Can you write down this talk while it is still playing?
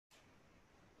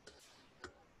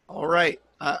All right.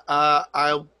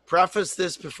 I'll preface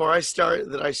this before I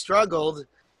start that I struggled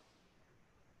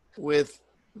with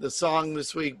the song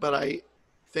this week, but I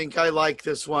think I like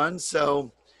this one.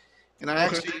 So, and I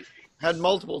Okay. actually had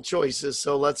multiple choices.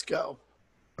 So let's go.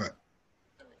 All right.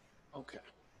 Okay.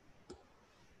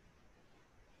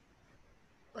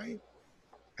 Right.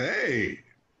 Hey,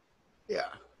 Yeah.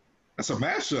 that's a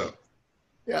mashup.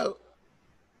 Yeah.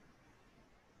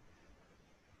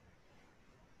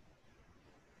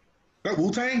 That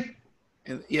Wu-Tang?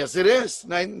 And yes, it is.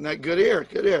 Not good ear.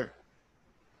 Good ear.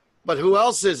 But who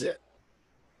else is it?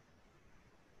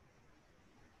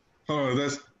 Oh,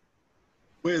 that's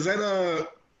wait, is that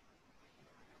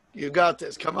You got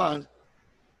this. Come on.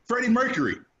 Freddie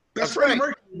Mercury? That's That's Freddie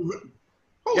right. Mercury. Yeah.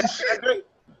 Holy shit. Great.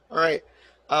 All right.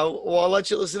 Well, I'll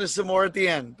let you listen to some more at the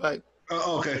end. But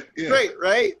Okay, yeah. great,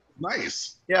 right?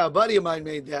 Nice. Yeah, a buddy of mine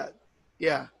made that.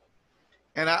 Yeah,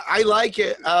 and I like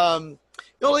it. The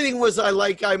only thing was I'm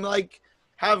like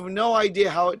have no idea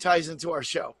how it ties into our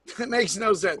show. It makes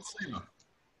no sense,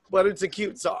 but it's a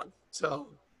cute song. So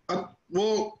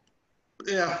Well,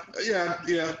 yeah.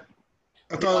 yeah,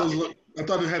 I thought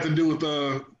it had to do with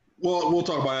well, we'll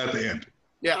talk about it at the end.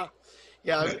 yeah,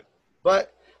 yeah. Yeah.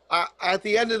 But at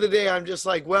the end of the day, I'm just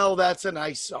like, well, that's a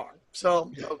nice song.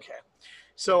 So Yeah. okay.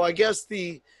 So I guess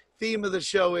the theme of the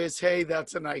show is, hey,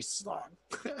 that's a nice song.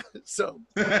 So.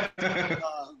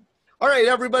 All right,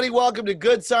 everybody, welcome to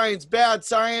Good Science, Bad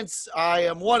Science. I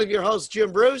am one of your hosts,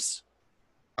 Jim Bruce.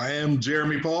 I am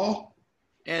Jeremy Paul.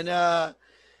 And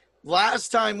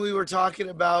last time we were talking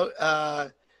about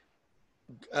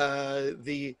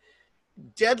the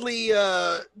deadly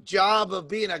job of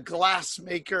being a glass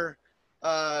maker,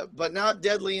 but not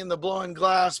deadly in the blowing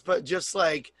glass, but just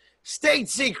like state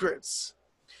secrets.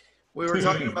 We were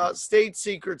talking about state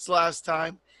secrets last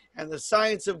time and the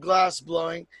science of glass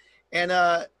blowing. And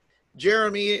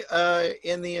Jeremy,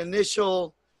 in the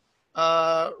initial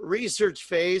research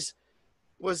phase,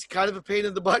 was kind of a pain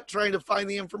in the butt trying to find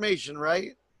the information,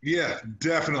 right? Yeah,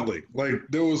 definitely. Like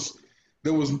there was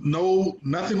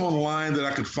nothing online that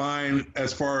I could find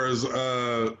as far as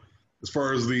the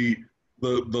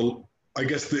I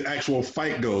guess the actual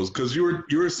fight goes, because you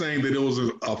were saying that it was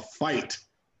a fight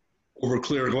over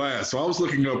clear glass. So I was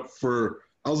looking for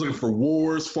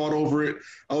wars fought over it.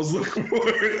 I was looking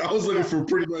for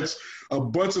pretty much a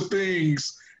bunch of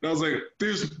things. And I was like,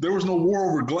 there was no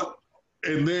war over glass.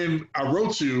 And then I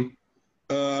wrote you,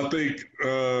 I think,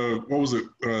 what was it,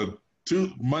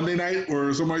 Monday night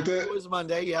or something like that? It was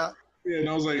Monday, yeah. Yeah, and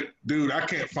I was like, dude, I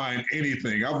can't find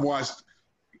anything. I've watched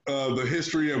the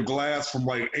history of glass from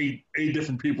like eight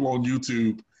different people on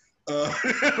YouTube.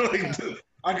 Like,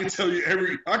 I can tell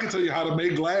you how to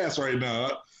make glass right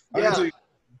now. I can tell you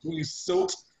between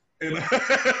silt and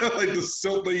like the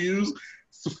silt they use.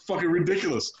 It's fucking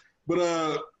ridiculous. But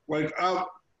so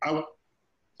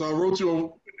I wrote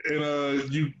you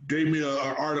and you gave me an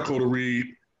article to read.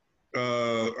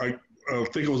 I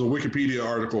think it was a Wikipedia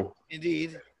article.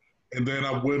 Indeed. And then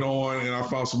I went on and I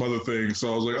found some other things.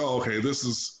 So I was like, oh, okay, this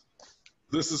is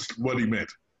what he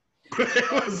meant.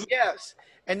 Yes.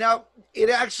 And now it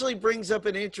actually brings up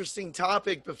an interesting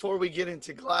topic before we get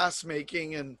into glass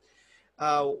making and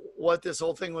what this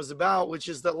whole thing was about, which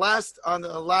is on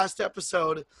the last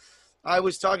episode, I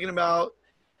was talking about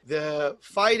the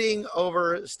fighting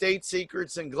over state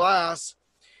secrets and glass.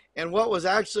 And what was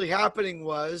actually happening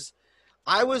was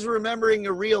I was remembering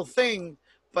a real thing,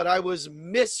 but I was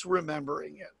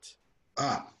misremembering it.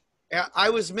 I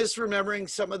was misremembering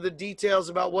some of the details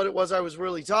about what it was I was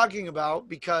really talking about,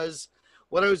 because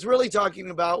what I was really talking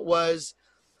about was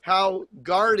how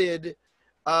guarded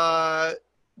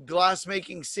glass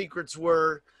making secrets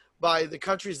were by the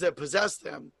countries that possess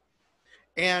them.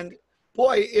 And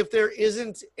boy, if there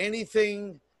isn't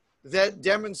anything that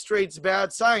demonstrates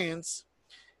bad science,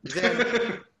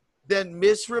 then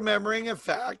misremembering a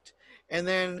fact and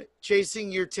then chasing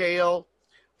your tail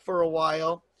for a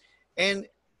while. And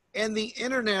the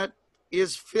internet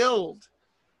is filled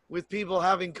with people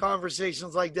having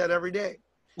conversations like that every day.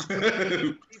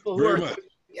 People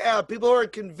who are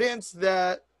convinced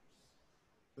that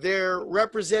they're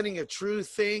representing a true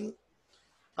thing.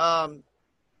 I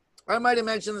might have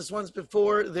mentioned this once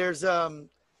before. There's a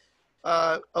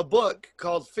book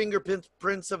called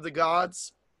Fingerprints of the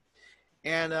Gods,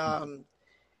 and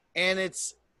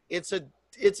it's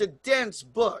a dense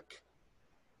book,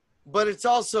 but it's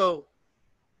also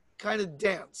kind of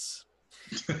dense.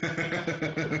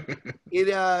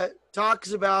 It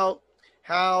talks about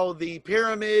how the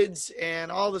pyramids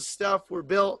and all the stuff were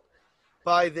built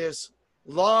by this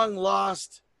long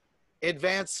lost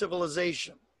advanced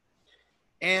civilization.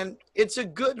 And it's a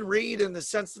good read in the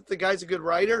sense that the guy's a good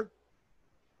writer.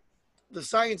 The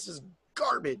science is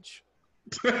garbage.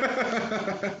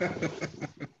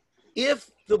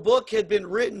 If the book had been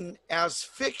written as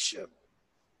fiction,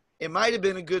 it might have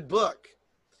been a good book.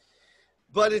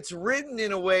 But it's written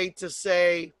in a way to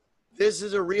say, this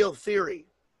is a real theory.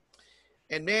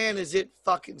 And man, is it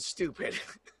fucking stupid.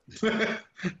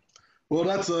 Well,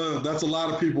 that's a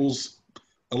lot of people's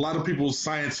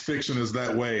science fiction is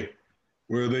that way,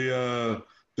 where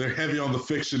they're heavy on the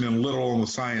fiction and little on the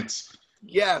science.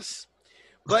 Yes.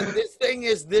 But this thing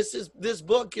is, this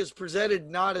book is presented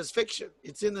not as fiction.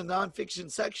 It's in the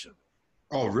nonfiction section.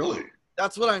 Oh, really?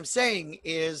 That's what I'm saying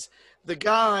is the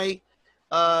guy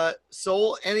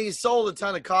sold a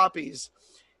ton of copies.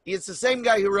 It's the same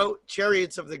guy who wrote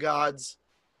Chariots of the Gods,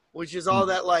 which is all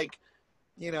that, like,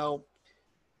 you know,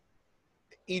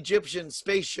 Egyptian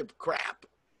spaceship crap.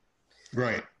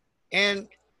 Right. And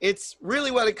it's really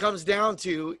what it comes down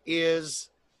to is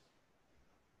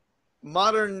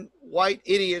modern white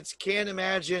idiots can't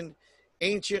imagine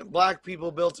ancient black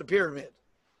people built a pyramid.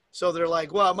 So they're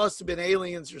like, well, it must have been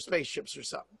aliens or spaceships or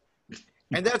something.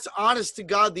 And that's honest to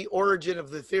God, the origin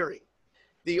of the theory.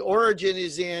 The origin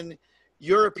is in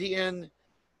European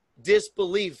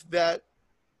disbelief that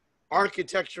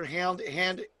architecture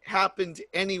happened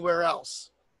anywhere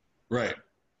else. Right.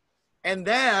 And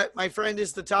that, my friend,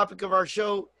 is the topic of our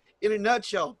show in a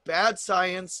nutshell. Bad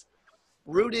science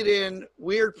rooted in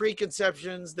weird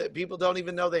preconceptions that people don't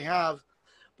even know they have.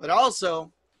 But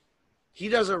also, he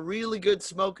does a really good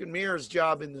smoke and mirrors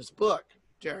job in this book,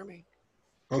 Jeremy.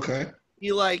 Okay.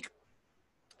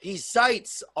 He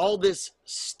cites all this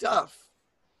stuff,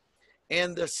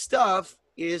 and the stuff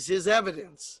is his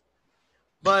evidence.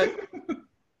 But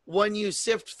when you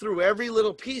sift through every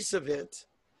little piece of it,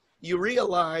 you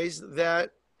realize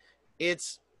that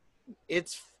it's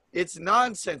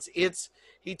nonsense.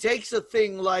 He takes a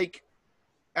thing like,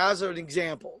 as an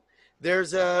example,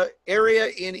 there's a area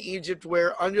in Egypt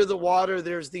where under the water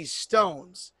there's these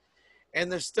stones,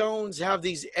 and the stones have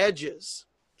these edges.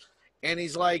 And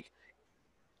he's like,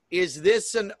 is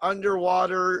this an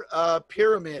underwater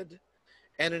pyramid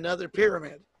and another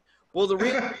pyramid? Well, the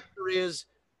real answer is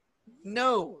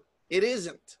no, it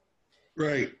isn't.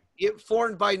 Right. It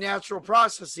formed by natural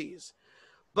processes.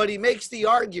 But he makes the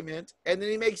argument, and then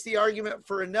he makes the argument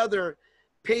for another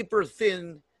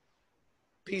paper-thin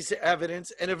piece of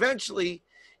evidence, and eventually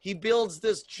he builds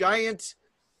this giant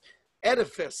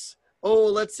edifice. Oh,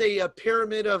 let's say a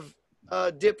pyramid of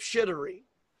dipshittery.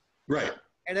 Right.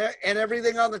 And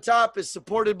everything on the top is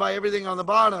supported by everything on the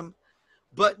bottom,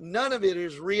 but none of it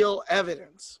is real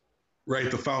evidence. Right.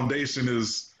 The foundation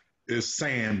is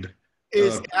sand.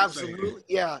 Is absolutely,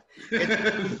 yeah.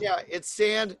 It's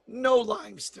sand, no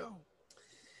limestone.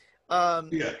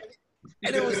 Yeah.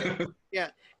 And it was, yeah.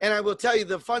 And I will tell you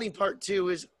the funny part too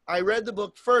is I read the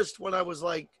book first when I was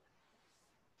like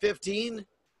 15.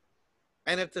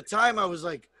 And at the time I was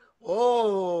like,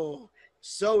 oh,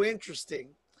 so interesting.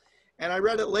 And I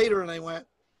read it later and I went,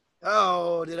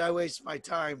 oh, did I waste my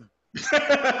time?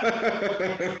 Stupid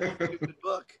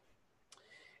book.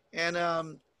 And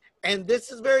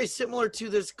this is very similar to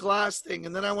this glass thing.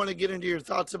 And then I want to get into your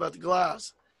thoughts about the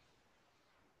glass.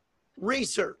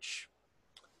 Research.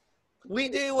 We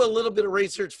do a little bit of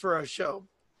research for our show,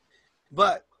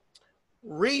 but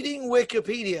reading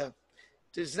Wikipedia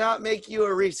does not make you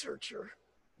a researcher.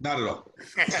 Not at all.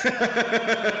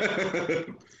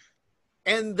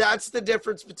 And that's the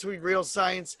difference between real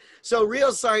science. So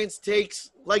real science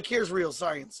takes, like, here's real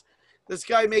science. This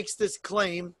guy makes this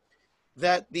claim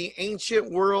that the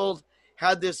ancient world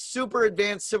had this super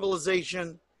advanced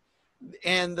civilization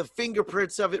and the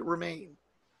fingerprints of it remain.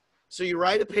 So you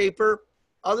write a paper,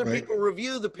 other people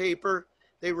review the paper,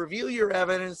 they review your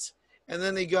evidence, and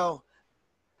then they go,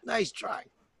 nice try.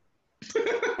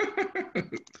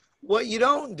 What you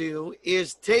don't do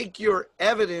is take your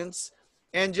evidence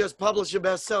and just publish a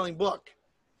best-selling book.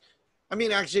 I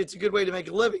mean, actually, it's a good way to make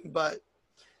a living, but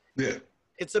yeah,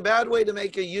 it's a bad way to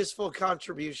make a useful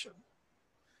contribution.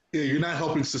 Yeah, you're not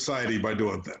helping society by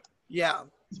doing that. Yeah.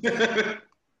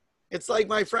 It's like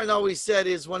my friend always said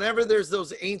is whenever there's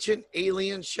those ancient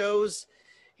alien shows,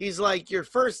 he's like, your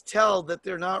first tell that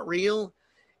they're not real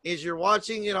is you're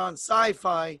watching it on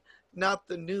sci-fi, not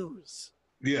the news.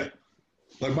 Yeah.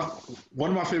 Like one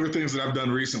of my favorite things that I've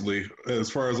done recently, as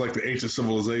far as like the ancient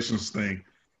civilizations thing,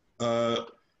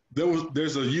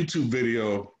 there's a YouTube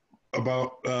video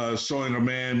about showing a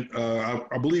man,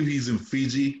 I believe he's in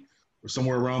Fiji or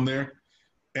somewhere around there.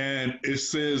 And it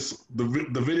says, the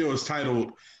video is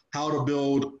titled, How to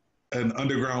Build an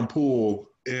Underground Pool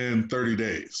in 30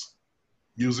 Days.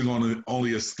 using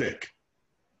only a stick.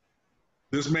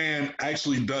 This man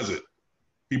actually does it.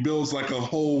 He builds like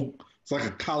it's like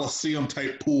a Coliseum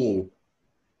type pool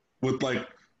with like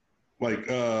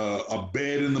a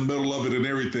bed in the middle of it and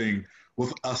everything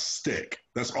with a stick.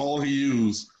 That's all he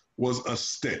used was a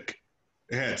stick.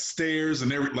 It had stairs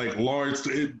and like large.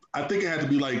 I think it had to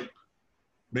be like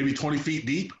maybe 20 feet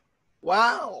deep.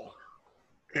 Wow.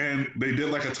 And they did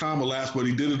like a time elapse, but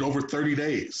he did it over 30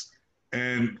 days.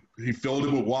 And he filled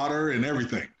it with water and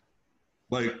everything.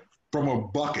 Like from a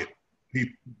bucket.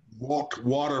 He walked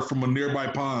water from a nearby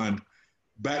pond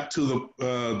back to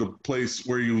the place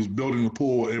where he was building the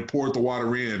pool and poured the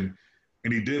water in.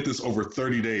 And he did this over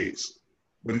 30 days.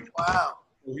 But wow.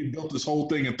 He built this whole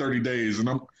thing in 30 days.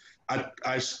 And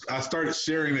I started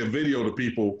sharing that video to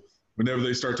people whenever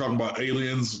they start talking about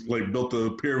aliens, like built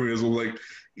the pyramids. I'm like,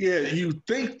 yeah, you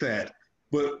think that,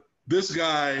 but this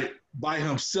guy by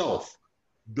himself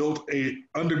built a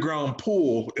underground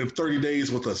pool in 30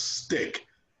 days with a stick.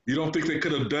 You don't think they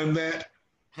could have done that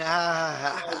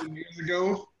 1,000 years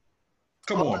ago?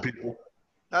 Come on, people.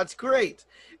 That's great.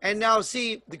 And now,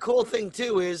 see, the cool thing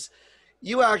too is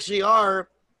you actually are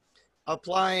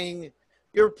applying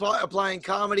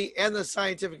comedy and the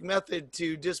scientific method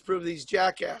to disprove these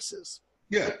jackasses.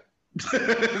 Yeah.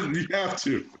 You have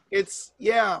to. It's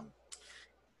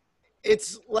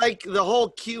like the whole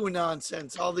Q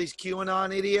nonsense, all these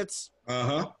QAnon idiots.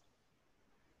 Uh-huh.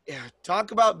 Yeah,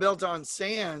 talk about built on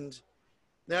sand.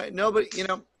 Nobody,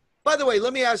 by the way,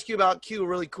 let me ask you about Q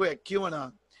really quick,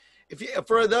 QAnon.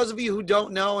 For those of you who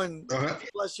don't know, and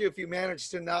bless you if you manage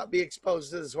to not be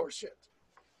exposed to this horseshit,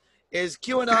 is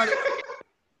QAnon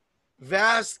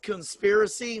vast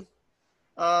conspiracy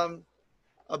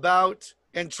about,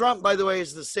 and Trump, by the way,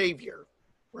 is the savior,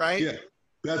 right? Yeah,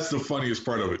 that's the funniest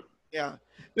part of it. Yeah.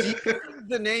 Do you think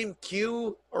the name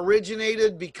Q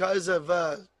originated because of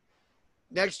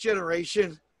Next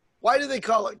Generation? Why do they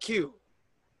call it Q?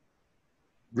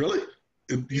 Really?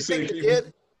 You think it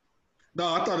did?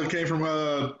 No, I thought it came from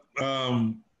the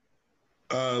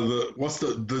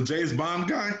James Bond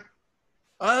guy?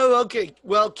 Oh, okay.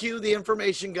 Well, Q, the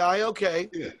information guy. Okay.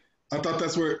 Yeah, I thought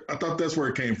that's where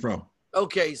it came from.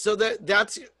 Okay, so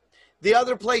that's the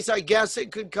other place I guess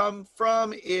it could come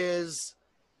from is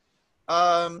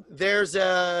there's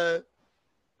an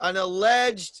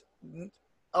alleged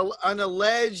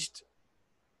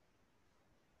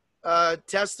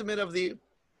testament of the,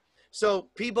 so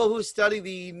people who study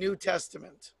the New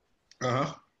Testament,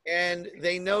 and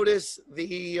they notice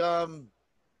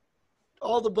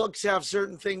all the books have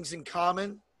certain things in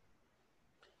common.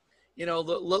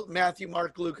 Matthew,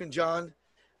 Mark, Luke, and John.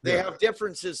 They have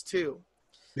differences too.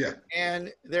 Yeah.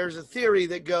 And there's a theory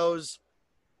that goes,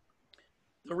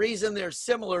 the reason they're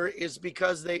similar is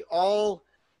because they all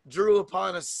drew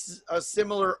upon a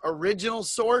similar original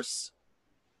source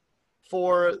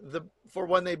for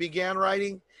when they began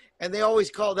writing, and they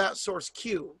always call that source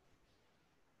Q.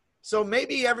 So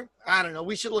maybe I don't know,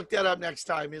 we should look that up next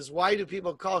time, is why do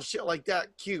people call shit like that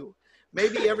Q?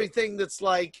 Maybe everything that's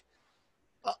like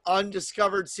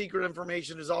undiscovered secret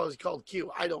information is always called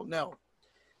Q. I don't know.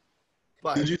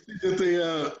 But did you think that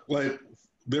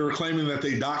they were claiming that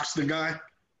they doxed the guy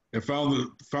and found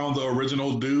the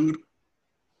original dude?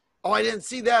 Oh, I didn't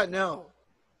see that. No.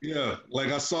 Yeah, like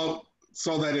I saw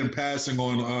that in passing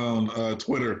on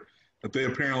Twitter that they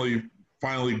apparently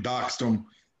finally doxed him.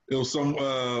 It was some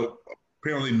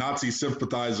apparently Nazi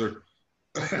sympathizer.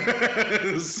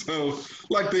 So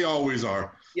like they always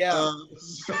are. Yeah.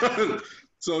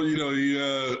 So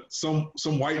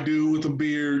some white dude with a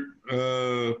beard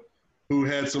who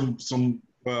had some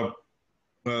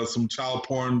child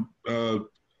porn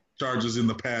charges in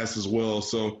the past as well.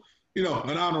 So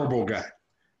an honorable guy.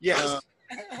 Yes.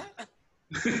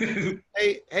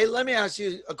 Hey, let me ask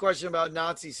you a question about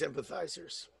Nazi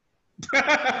sympathizers.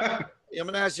 I'm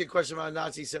going to ask you a question about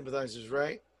Nazi sympathizers,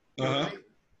 right? How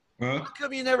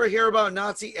come you never hear about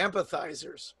Nazi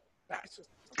empathizers?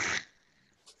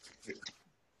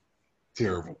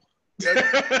 Terrible.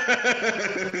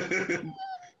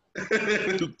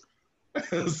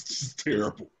 That's just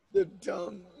terrible. The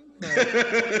dumb.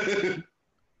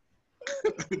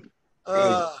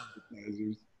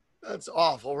 That's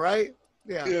awful, right?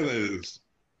 Yeah. Yeah, that is.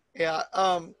 Yeah.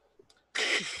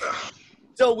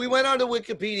 So we went on to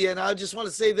Wikipedia, and I just want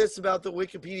to say this about the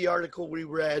Wikipedia article we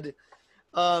read.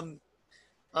 Right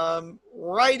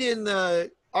in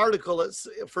the article, it's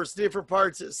for different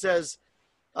parts, it says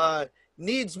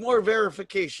needs more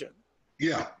verification.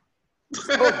 Yeah.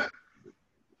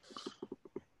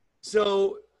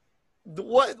 So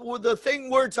the thing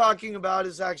we're talking about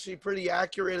is actually pretty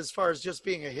accurate as far as just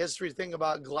being a history thing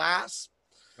about glass.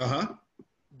 Uh-huh.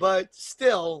 But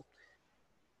still,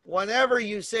 whenever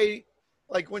you say,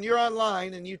 like when you're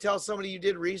online and you tell somebody you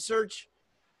did research,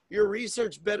 your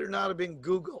research better not have been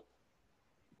Google.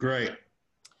 Great.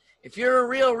 If you're a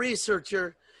real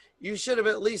researcher, you should have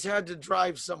at least had to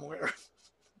drive somewhere.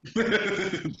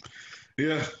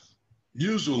 Yeah.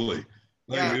 Usually,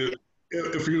 like Yeah.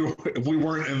 if we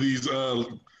weren't in these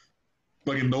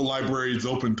like no libraries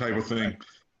open type of thing.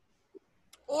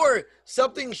 Or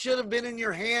something should have been in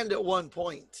your hand at one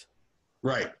point.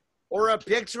 Right. Or a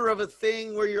picture of a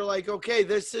thing where you're like, okay,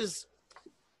 this is,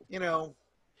 you know.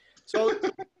 So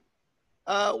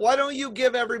why don't you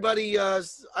give everybody,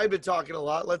 I've been talking a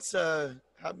lot. Let's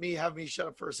have me shut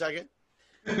up for a second.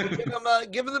 Give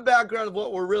them the background of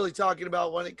what we're really talking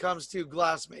about when it comes to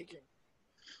glass making.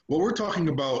 What we're talking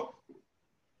about,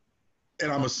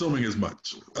 and I'm assuming as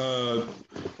much,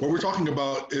 what we're talking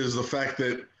about is the fact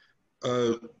that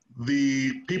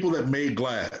the people that made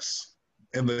glass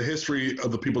and the history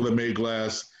of the people that made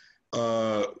glass,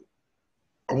 I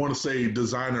want to say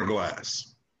designer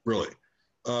glass, really,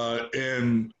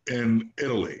 in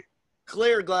Italy.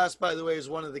 Clear glass, by the way, is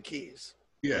one of the keys.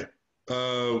 Yeah,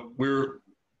 we're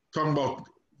talking about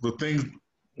the things.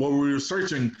 Well, we were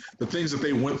searching the things that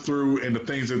they went through and the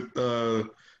things that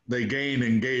they gained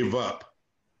and gave up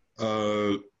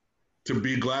to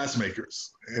be glassmakers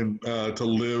and to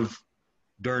live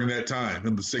during that time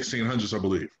in the 1600s, I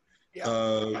believe.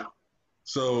 Yeah.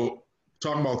 So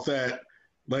talking about that,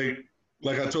 like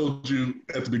I told you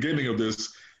at the beginning of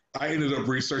this, I ended up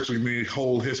researching the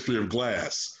whole history of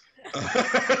glass.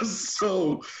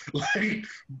 So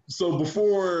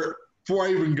before I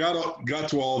even got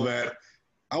to all that,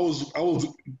 I was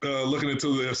looking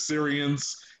into the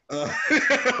Assyrians.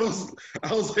 I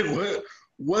was like,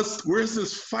 where's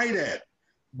this fight at?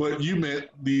 But you meant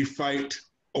the fight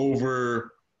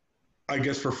over, I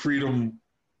guess, for freedom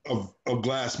of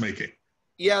glass making.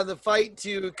 Yeah, the fight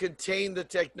to contain the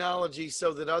technology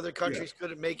so that other countries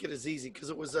couldn't make it as easy because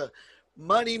it was a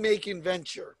money-making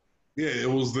venture. Yeah, it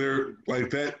was there like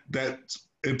that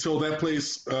until that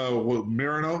place was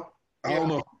Marino. I don't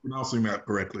know if I'm pronouncing that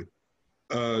correctly.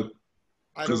 I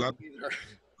don't either.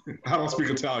 I don't speak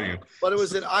Italian. But it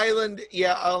was an island,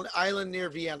 an island near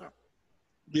Vienna.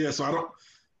 Yeah, so I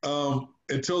don't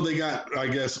until they got, I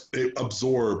guess,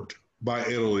 absorbed by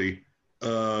Italy.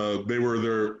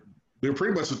 They're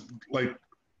pretty much like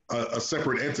a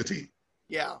separate entity.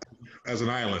 Yeah. As an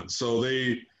island, so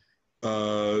they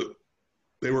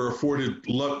were afforded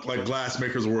like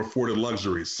glassmakers were afforded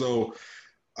luxuries. So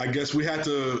I guess we had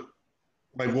to,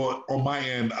 like, well, on my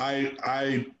end,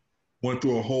 I went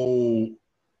through a whole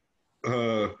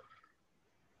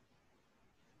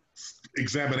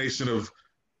examination of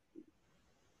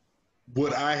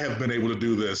would I have been able to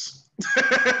do this?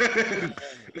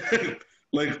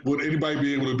 Like, would anybody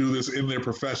be able to do this in their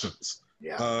professions?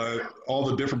 Yeah. All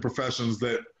the different professions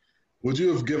that would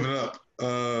you have given up?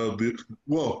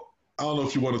 Well, I don't know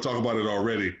if you want to talk about it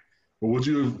already, but would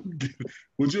you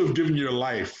have given your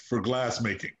life for glass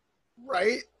making?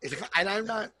 Right. And I'm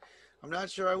not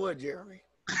sure I would, Jeremy.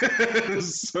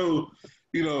 So,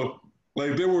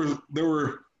 like there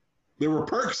were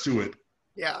perks to it.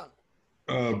 Yeah.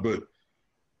 But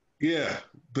yeah,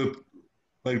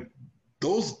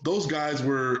 those guys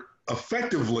were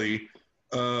effectively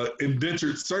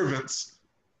indentured servants,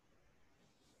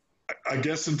 I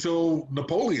guess, until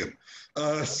Napoleon.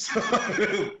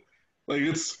 So, like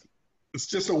it's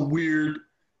just a weird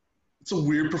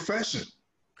profession.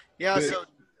 Yeah.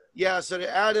 So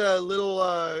to add a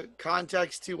little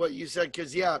context to what you said,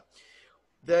 because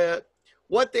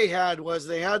what they had was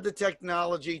they had the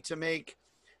technology to make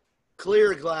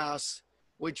clear glass,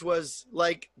 which was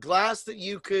like glass that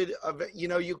you could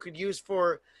use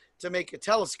to make a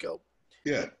telescope.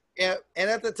 Yeah. And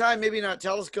at the time, maybe not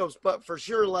telescopes, but for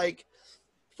sure, like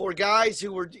for guys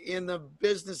who were in the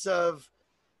business of,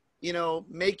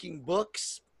 making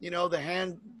books, the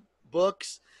hand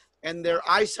books, and their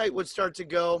eyesight would start to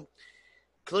go.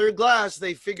 Clear glass,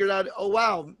 they figured out, oh,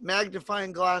 wow,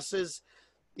 magnifying glasses,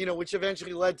 which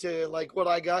eventually led to like what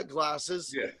I got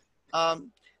glasses. Yeah.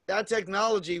 That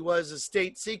technology was a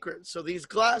state secret. So these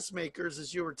glass makers,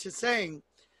 as you were saying,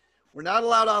 were not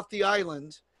allowed off the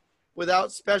island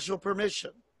without special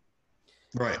permission.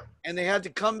 Right. And they had to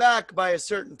come back by a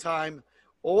certain time,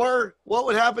 or what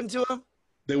would happen to them?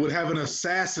 They would have an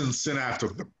assassin sent after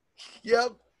them.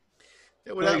 Yep.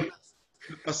 It would have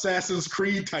Assassin's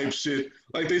Creed type shit.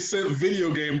 Like they sent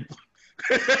video game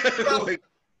like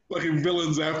fucking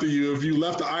villains after you if you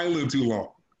left the island too long.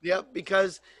 Yep,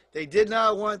 because they did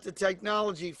not want the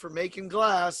technology for making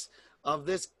glass of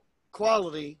this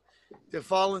quality to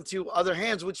fall into other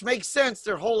hands, which makes sense.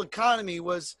 Their whole economy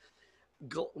was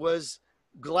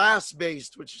glass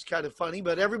based, which is kind of funny,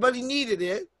 but everybody needed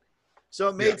it. So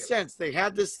it made sense. They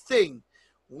had this thing.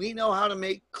 We know how to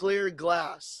make clear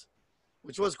glass,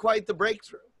 which was quite the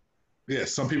breakthrough. Yeah,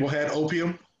 some people had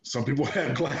opium, some people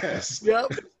had glass.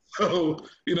 Yep. So,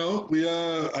 we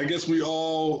I guess we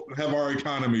all have our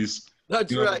economies.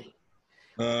 That's right.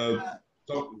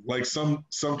 So like some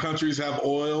countries have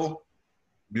oil,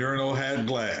 Murano had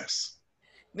glass.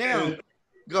 Now,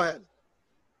 go ahead.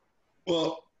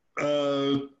 Well,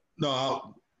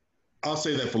 no, I'll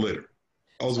say that for later.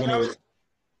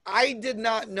 I did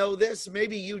not know this.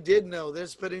 Maybe you did know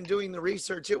this, but in doing the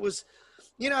research, it was,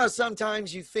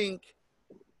 sometimes you think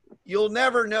you'll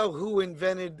never know who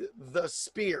invented the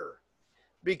spear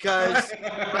because,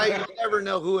 right? You'll never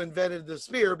know who invented the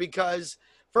spear because,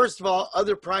 first of all,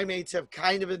 other primates have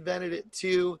kind of invented it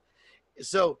too.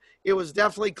 So it was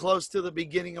definitely close to the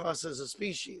beginning of us as a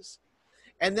species.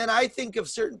 And then I think of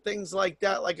certain things like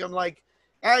that. Like I'm like,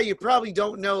 you probably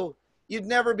don't know. You'd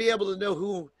never be able to know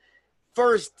who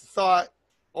first thought,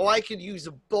 oh, I could use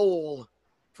a bowl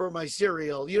for my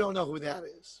cereal. You don't know who that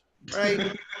is,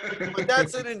 right? But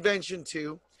that's an invention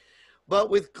too. But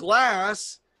with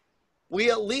glass,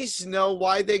 we at least know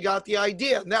why they got the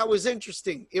idea. And that was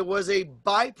interesting. It was a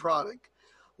byproduct.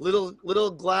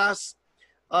 Little glass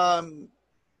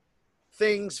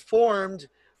things formed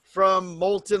from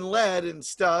molten lead and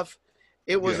stuff.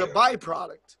 It was a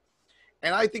byproduct.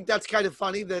 And I think that's kind of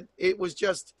funny that it was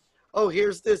just, oh,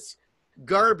 here's this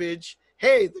garbage.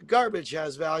 Hey, the garbage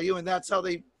has value. And that's how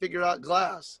they figured out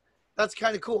glass. That's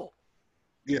kind of cool.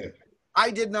 Yeah.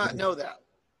 I did not know that.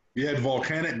 You had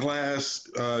volcanic glass.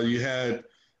 You had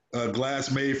glass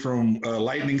made from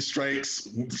lightning strikes,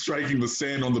 striking the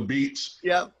sand on the beach.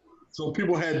 Yeah. So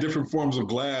people had different forms of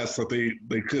glass that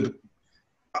they could.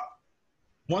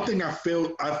 One thing I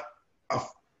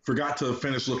forgot to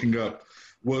finish looking up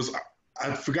was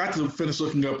I forgot to finish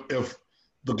looking up if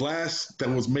the glass that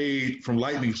was made from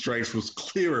lightning strikes was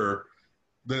clearer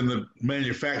than the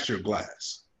manufactured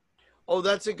glass. Oh,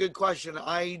 that's a good question.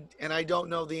 I don't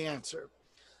know the answer.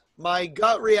 My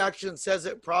gut reaction says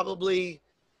it probably,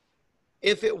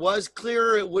 if it was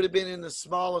clearer, it would have been in the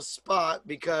smallest spot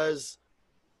because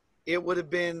it would have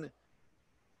been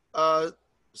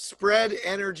spread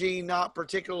energy, not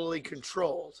particularly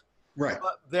controlled. Right.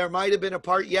 But there might have been a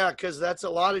part, because that's a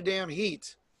lot of damn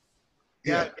heat.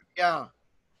 Yeah.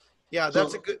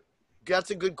 That's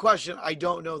a good question. I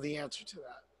don't know the answer to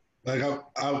that. Like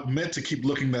I meant to keep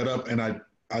looking that up, and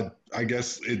I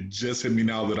guess it just hit me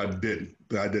now that I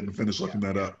didn't finish looking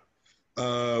that up.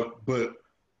 But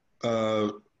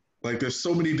like there's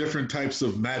so many different types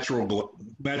of natural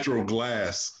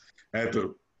glass. I had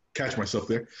to catch myself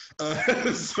there.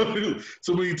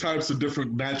 So many types of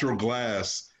different natural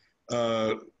glass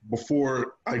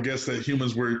before I guess that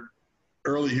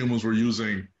early humans were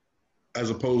using,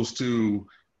 as opposed to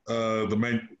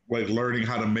learning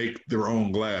how to make their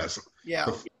own glass. Yeah.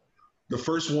 The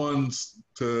first ones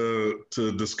to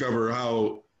discover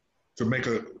how to make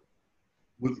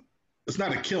it's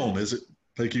not a kiln, is it?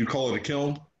 Like you call it a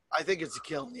kiln? I think it's a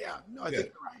kiln. Yeah. No, I think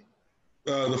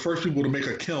you're right. The first people to make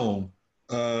a kiln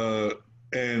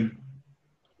and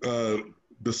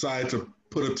decide to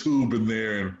put a tube in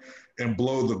there and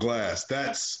blow the glass.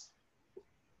 That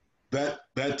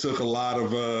took a lot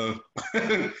of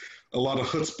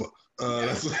chutzpah.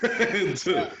 To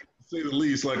say the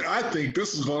least. Like, I think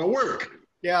this is going to work.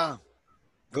 Yeah.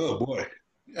 Oh boy.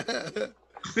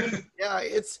 Yeah,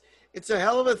 it's a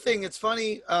hell of a thing. It's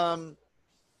funny.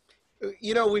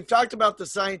 We've talked about the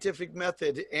scientific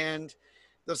method, and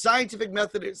the scientific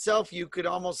method itself, you could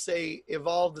almost say,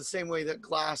 evolved the same way that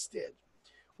glass did,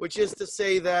 which is to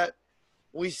say that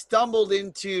we stumbled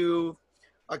into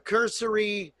a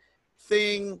cursory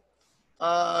thing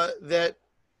that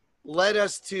led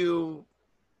us to,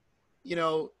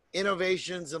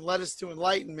 innovations and led us to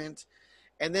enlightenment.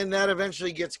 And then that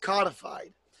eventually gets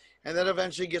codified and that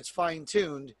eventually gets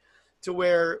fine-tuned to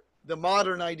where the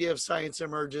modern idea of science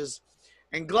emerges.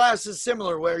 And glass is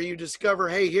similar, where you discover,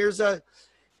 hey, here's a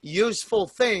useful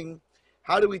thing.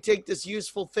 How do we take this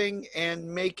useful thing and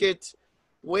make it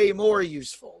way more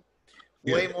useful?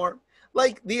 Yeah. Way more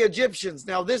like the Egyptians.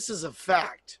 Now, this is a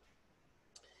fact.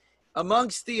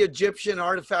 Amongst the Egyptian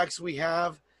artifacts we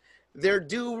have, there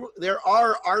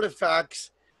are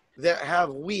artifacts that have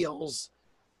wheels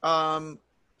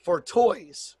for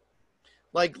toys,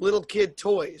 like little kid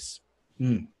toys.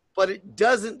 Mm. But it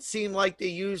doesn't seem like they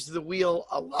use the wheel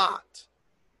a lot.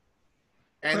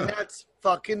 And that's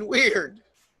fucking weird.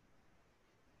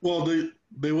 Well,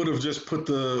 they would have just put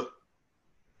the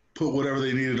put whatever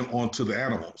they needed onto the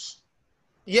animals.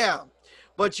 Yeah,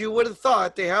 but you would have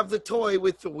thought they have the toy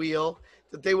with the wheel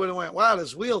that they would have went, wow,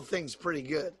 this wheel thing's pretty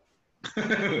good.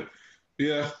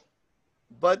 Yeah.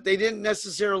 But they didn't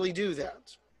necessarily do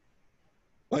that.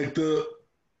 Like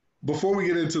before we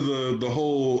get into the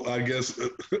whole, I guess,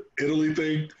 Italy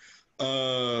thing,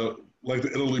 like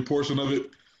the Italy portion of it,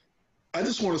 I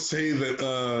just want to say that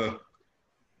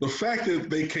the fact that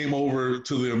they came over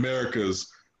to the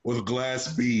Americas with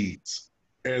glass beads,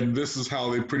 and this is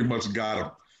how they pretty much got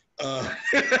them.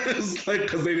 It's like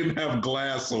because they didn't have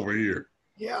glass over here.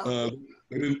 Yeah.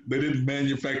 They didn't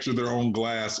manufacture their own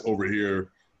glass over here.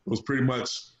 It was pretty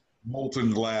much molten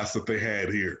glass that they had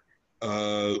here.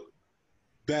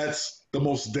 That's the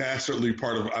most dastardly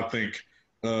part of, I think,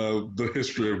 the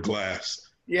history of glass.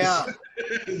 Yeah.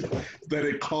 That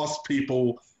it cost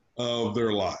people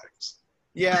their lives.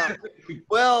 Yeah.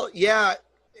 Well, yeah,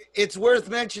 it's worth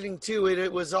mentioning too.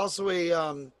 It was also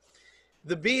a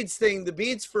the beads thing, the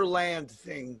beads for land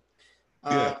thing.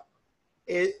 Yeah.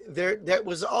 That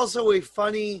was also a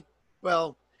funny,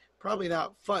 well, probably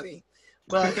not funny,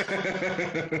 but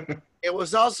it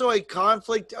was also a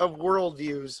conflict of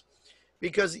worldviews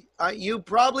because you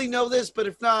probably know this, but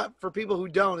if not, for people who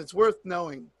don't, it's worth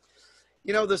knowing.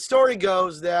 You know, the story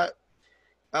goes that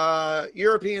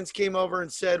Europeans came over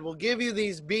and said, we'll give you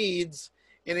these beads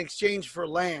in exchange for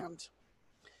land.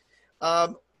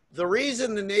 The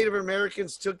reason the Native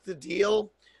Americans took the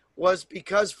deal was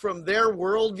because from their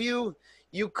worldview,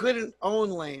 you couldn't own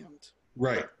land.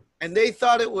 Right. And they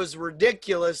thought it was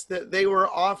ridiculous that they were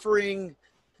offering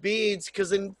beads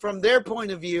because from their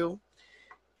point of view,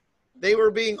 they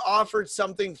were being offered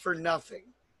something for nothing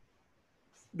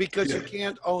because you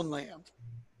can't own land.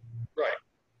 Right.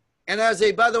 And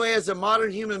by the way, as a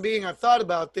modern human being, I've thought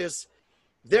about this.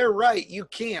 They're right. You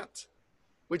can't,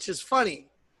 which is funny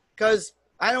because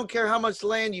I don't care how much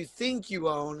land you think you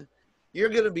own. You're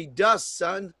going to be dust,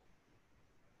 son.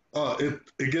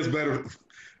 It gets better.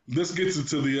 This gets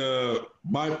into the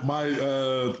my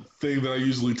thing that I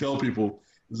usually tell people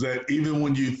is that even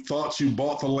when you thought you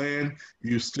bought the land,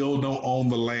 you still don't own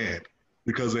the land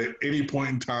because at any point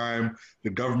in time, the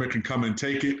government can come and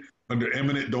take it under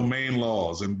eminent domain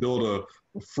laws and build a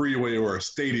freeway or a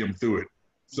stadium through it.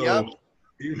 So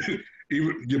even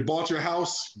you bought your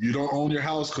house, you don't own your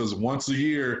house because once a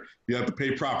year you have to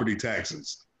pay property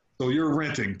taxes. So you're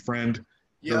renting, friend.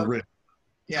 You're renting.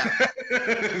 Yeah.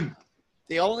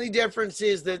 The only difference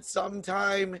is that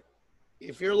sometime,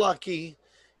 if you're lucky,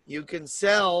 you can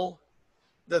sell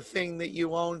the thing that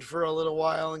you owned for a little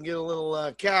while and get a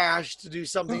little cash to do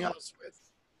something else with.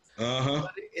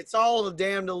 But it's all a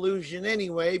damned illusion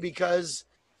anyway because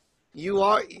you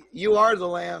are the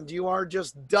land. You are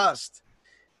just dust.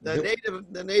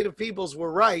 The native peoples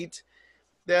were right.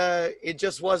 It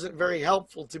just wasn't very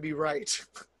helpful to be right.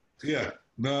 Yeah.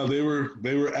 No, they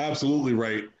were absolutely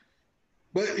right.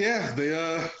 But yeah, they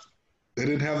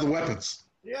didn't have the weapons.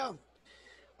 Yeah.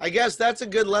 I guess that's a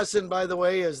good lesson, by the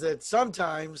way, is that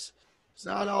sometimes it's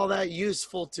not all that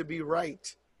useful to be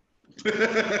right.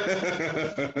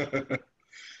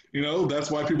 You know,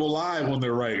 that's why people lie when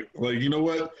they're right. Like, you know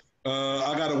what?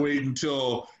 I gotta wait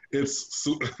until it's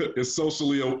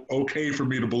socially okay for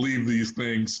me to believe these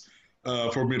things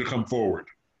for me to come forward.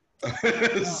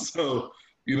 So,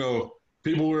 you know,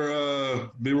 people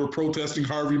they were protesting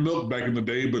Harvey Milk back in the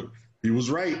day, but he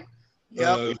was right.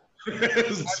 Yeah.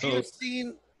 Have you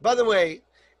seen, by the way,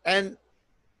 and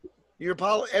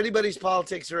anybody's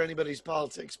politics or anybody's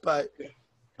politics, but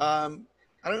I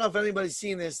don't know if anybody's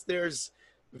seen this. There's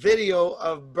video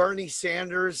of Bernie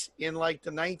Sanders in like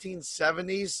the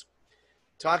 1970s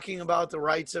talking about the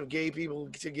rights of gay people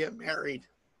to get married.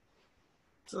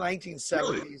 It's the 1970s.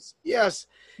 Really? Yes.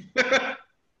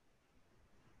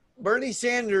 Bernie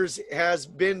Sanders has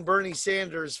been Bernie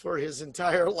Sanders for his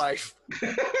entire life.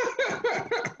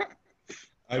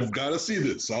 I've got to see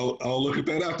this. I'll look at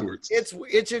that afterwards. It's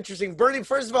interesting. Bernie,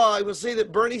 first of all, I will say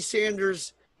that Bernie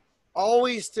Sanders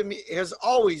has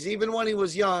always, even when he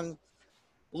was young,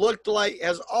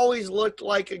 has always looked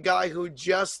like a guy who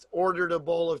just ordered a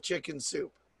bowl of chicken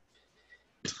soup.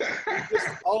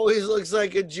 Always looks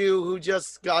like a Jew who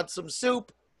just got some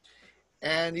soup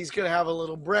and he's going to have a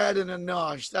little bread and a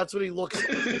nosh. That's what he looks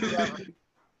like.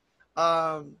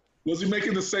 Was he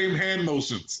making the same hand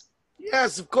motions?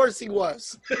 Yes, of course he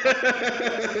was.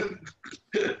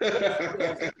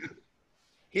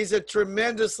 He's a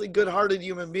tremendously good-hearted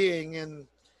human being, and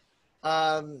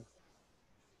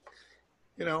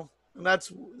you know, and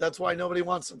that's why nobody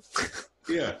wants him.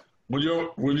 Yeah, when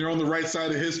you're on the right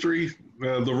side of history,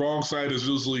 the wrong side is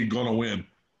usually going to win.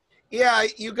 Yeah,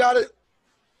 you got it.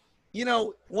 You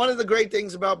know, one of the great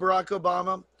things about Barack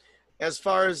Obama, as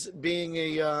far as being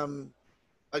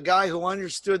a guy who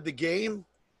understood the game,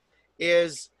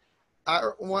 is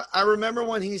I remember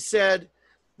when he said,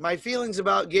 "My feelings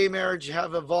about gay marriage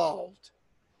have evolved,"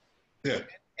 Yeah.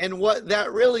 and what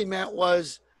that really meant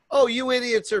was, "Oh, you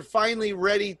idiots are finally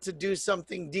ready to do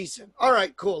something decent. All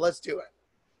right, cool, let's do it."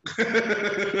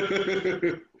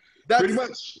 Pretty That's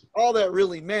much. all that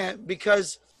really meant,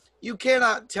 because you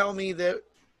cannot tell me that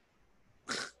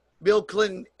Bill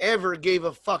Clinton ever gave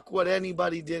a fuck what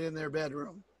anybody did in their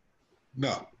bedroom.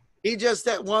 No. He just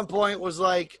at one point was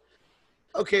like,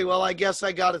 okay, well, I guess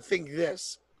I got to think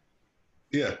this.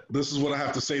 Yeah. This is what I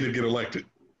have to say to get elected,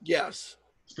 Yes.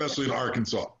 especially in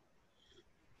Arkansas.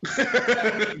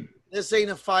 This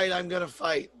ain't a fight I'm going to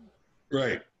fight.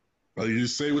 Right. Well, you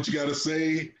say what you got to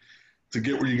say to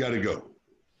get where you got to go.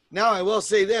 Now, I will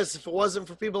say this, if it wasn't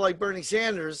for people like Bernie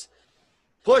Sanders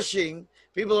pushing,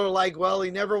 people are like, well,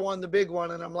 he never won the big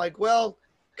one. And I'm like, well,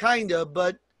 kind of,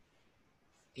 but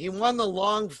he won the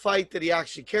long fight that he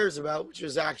actually cares about, which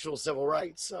is actual civil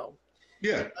rights. So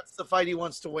yeah, that's the fight he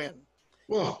wants to win.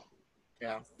 Well,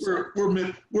 yeah, we're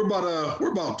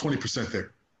about 20%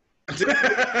 there.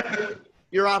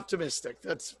 You're optimistic.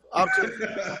 That's optimistic.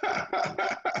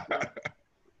 I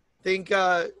think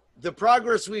the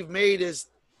progress we've made is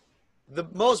the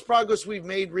most progress we've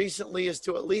made recently is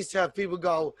to at least have people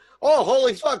go, "Oh,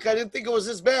 holy fuck! I didn't think it was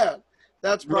this bad."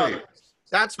 That's progress. Right.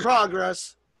 That's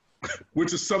progress.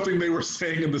 Which is something they were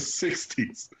saying in the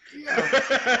 60s.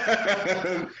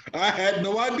 Yeah. I had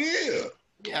no idea.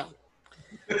 Yeah.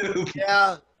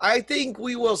 Yeah. I think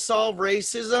we will solve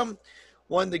racism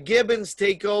when the gibbons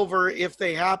take over, if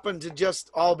they happen to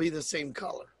just all be the same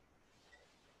color.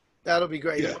 That'll be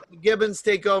great. Yeah. The gibbons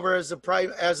take over as a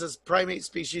primate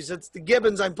species. It's the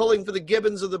gibbons. I'm pulling for the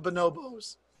gibbons or the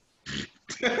bonobos.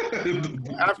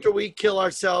 After we kill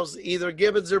ourselves, either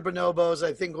gibbons or bonobos,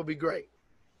 I think will be great.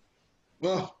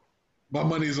 Well, my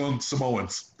money's on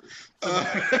Samoans.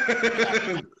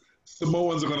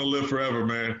 Samoans are going to live forever,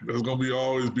 man. There's going to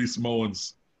always be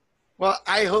Samoans. Well,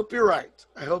 I hope you're right.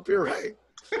 I hope you're right.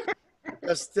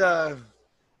 Just, yeah,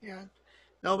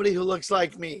 nobody who looks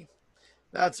like me.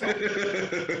 That's all. All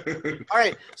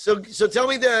right. So tell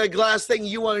me the glass thing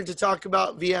you wanted to talk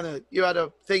about, Vienna. You had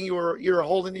a thing you were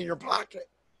holding in your pocket.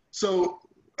 So,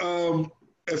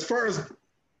 as far as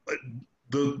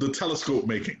the telescope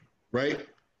making, right?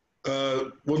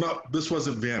 Well, no, this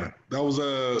wasn't Vienna. That was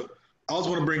I was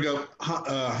going to bring up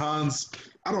Hans.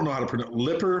 I don't know how to pronounce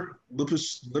Lippers,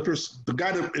 the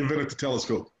guy that invented the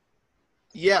telescope.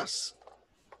 Yes.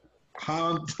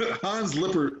 Hans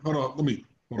Lipper. Hold on.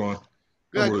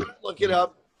 Go ahead, look it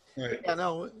up. Right. Yeah,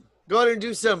 no. Go ahead and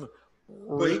do some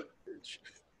research.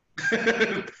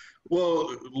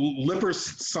 Well,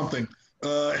 Lippers something.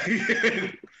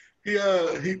 He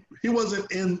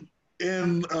wasn't in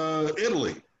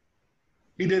Italy.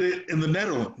 He did it in the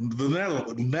Netherlands.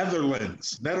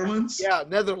 Yeah,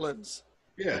 Netherlands.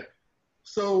 Yeah.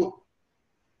 So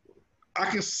I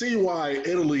can see why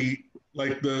Italy,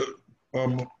 like the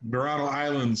Murano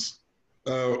Islands,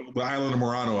 the island of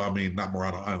Murano, not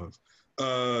Murano Islands,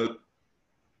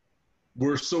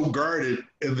 were so guarded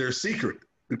in their secret,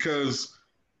 because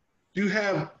you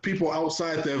have people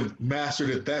outside that have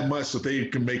mastered it that much that they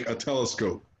can make a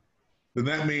telescope. Then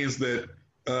that means that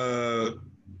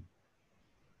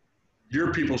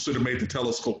your people should have made the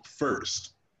telescope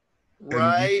first.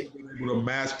 Right. And you would have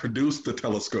mass produced the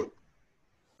telescope.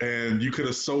 And you could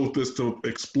have sold this to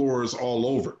explorers all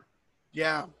over.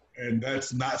 Yeah. And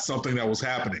that's not something that was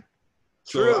happening.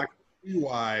 True. So I can see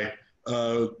why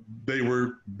they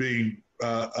were being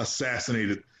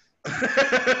assassinated.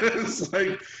 It's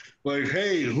like,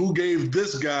 hey, who gave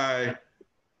this guy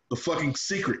the fucking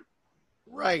secret?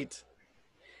 Right.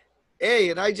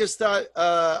 Hey, and I just thought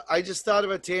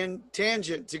of a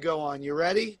tangent to go on. You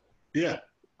ready? Yeah.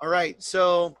 All right.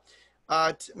 So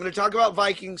I'm going to talk about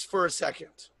Vikings for a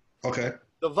second. Okay.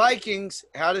 The Vikings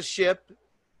had a ship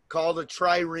called a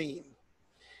trireme.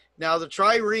 Now, the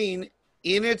trireme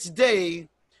in its day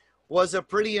was a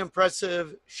pretty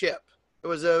impressive ship. It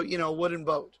was a wooden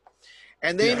boat,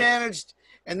 and they managed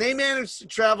to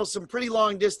travel some pretty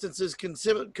long distances,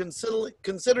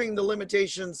 considering the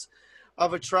limitations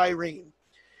of a trireme.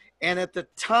 And at the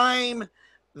time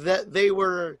that they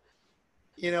were,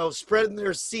 spreading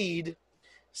their seed,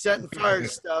 setting fire to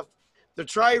stuff, the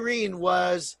trireme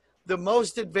was the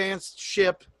most advanced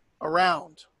ship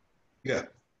around. Yeah.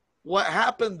 What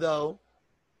happened, though,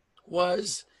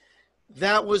 was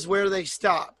that was where they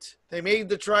stopped. They made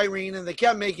the trireme, and they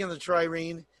kept making the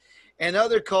trireme, and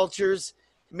other cultures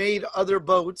made other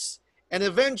boats, And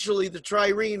eventually the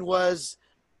trireme was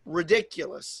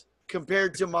ridiculous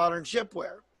compared to modern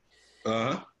shipware.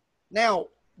 Uh-huh. Now,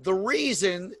 the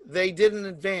reason they didn't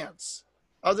advance,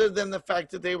 other than the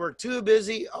fact that they were too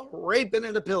busy raping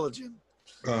and a pillaging,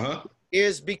 Uh-huh.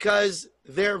 is because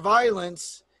their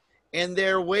violence and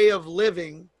their way of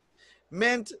living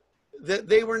meant that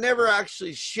they were never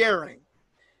actually sharing.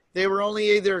 They were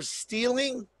only either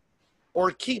stealing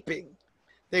or keeping.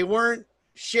 They weren't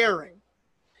sharing.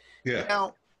 Yeah.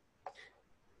 Now,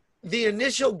 the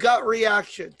initial gut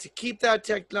reaction to keep that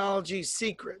technology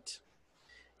secret,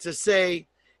 to say,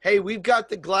 hey, we've got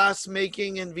the glass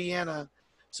making in Vienna,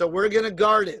 so we're going to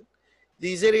guard it.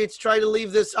 These idiots try to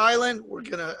leave this island, we're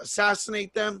going to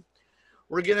assassinate them.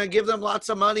 We're going to give them lots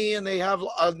of money and they have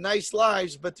nice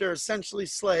lives, but they're essentially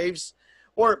slaves,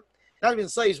 or not even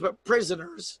slaves, but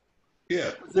prisoners.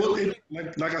 Yeah. Well,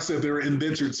 like I said, they were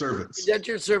indentured servants.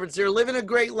 Indentured servants. They're living a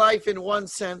great life in one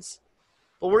sense,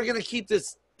 but we're going to keep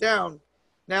this down.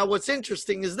 Now, what's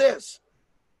interesting is this.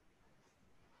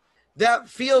 That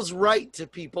feels right to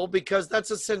people because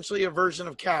that's essentially a version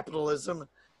of capitalism.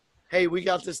 Hey, we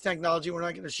got this technology, we're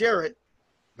not going to share it.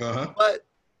 Uh-huh. But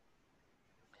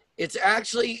it's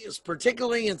actually,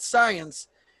 particularly in science,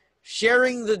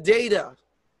 sharing the data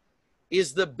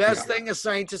is the best thing a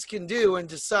scientist can do, and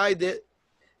decide that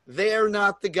they're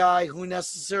not the guy who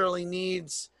necessarily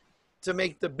needs to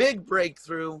make the big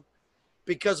breakthrough,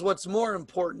 because what's more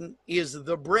important is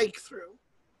the breakthrough.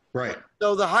 Right.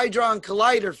 So the Hadron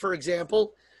Collider, for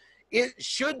example, it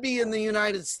should be in the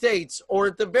United States, or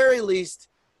at the very least,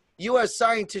 U.S.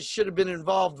 scientists should have been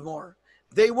involved more.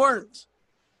 They weren't,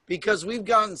 because we've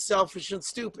gotten selfish and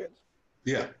stupid.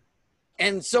 Yeah.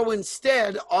 And so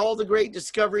instead, all the great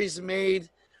discoveries made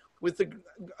with the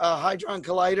Hadron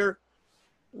Collider,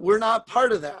 we're not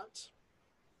part of that.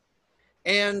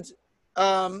 And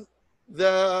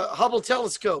the Hubble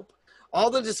telescope,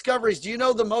 all the discoveries. Do you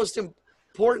know the most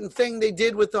important thing they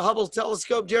did with the Hubble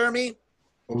telescope, Jeremy?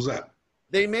 What was that?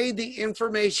 They made the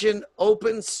information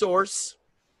open source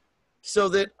so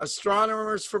that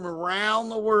astronomers from around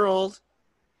the world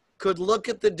could look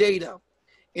at the data,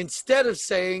 instead of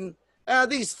saying,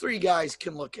 these three guys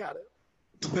can look at it.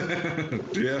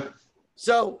 Yeah.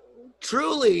 So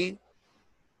truly,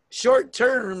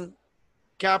 short-term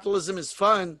capitalism is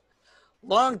fun.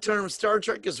 Long-term, Star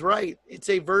Trek is right. It's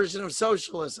a version of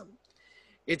socialism.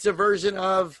 It's a version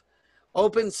of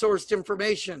open-sourced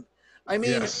information. I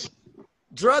mean, yes.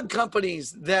 Drug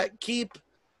companies that keep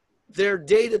their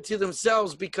data to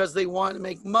themselves because they want to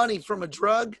make money from a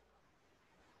drug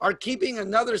are keeping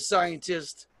another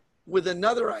scientist with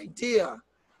another idea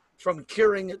from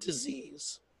curing a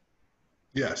disease.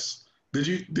 Yes. Did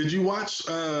you watch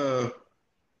this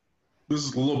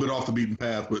is a little bit off the beaten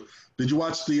path, but did you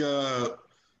watch the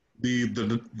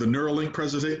Neuralink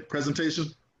presentation?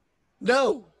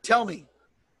 No, tell me.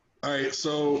 All right,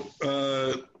 so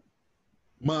Elon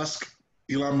Musk,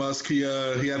 he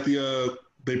had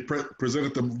they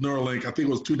presented the Neuralink, I think it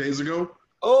was 2 days ago.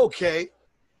 Okay.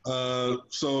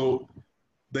 So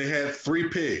they had 3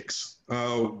 pigs.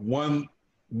 One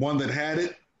that had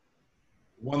it,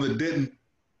 one that didn't,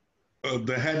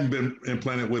 that hadn't been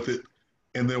implanted with it,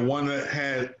 and then one that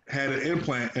had an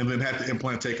implant and then had the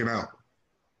implant taken out.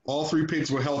 All 3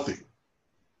 pigs were healthy.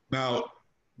 Now,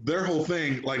 their whole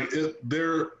thing, like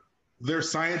their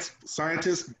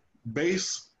scientist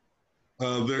base,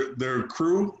 their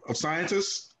crew of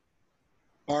scientists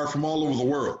are from all over the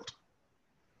world.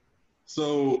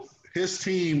 So his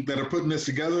team that are putting this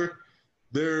together,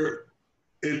 they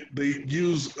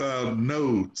use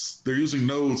nodes. They're using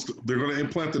nodes. They're going to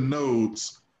implant the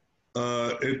nodes.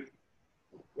 It's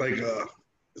like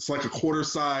a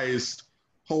quarter-sized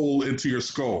hole into your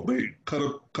skull. They cut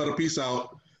a piece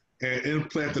out and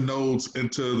implant the nodes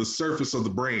into the surface of the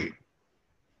brain,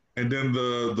 and then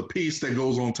the piece that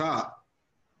goes on top,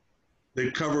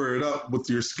 they cover it up with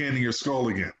your scanning your skull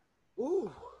again.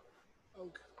 Ooh.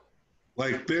 Okay.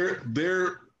 Like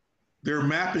they're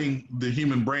mapping the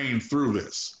human brain through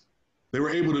this. They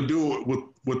were able to do it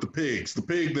with the pigs. The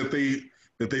pig that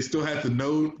they still had the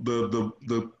node,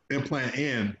 the implant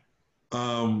in,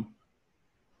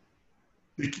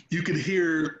 you could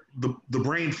hear the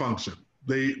brain function.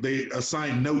 They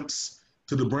assign notes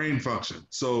to the brain function.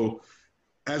 So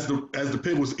as the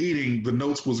pig was eating, the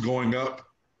notes was going up.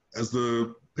 As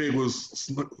the pig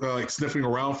was like sniffing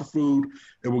around for food,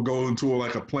 it would go into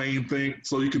like a plain thing.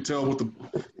 So you could tell what the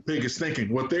pig is thinking.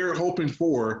 What they're hoping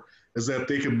for is that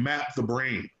they can map the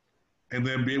brain and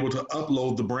then be able to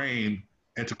upload the brain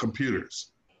into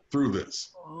computers through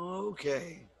this.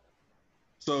 Okay.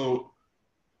 So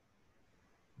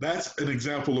that's an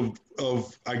example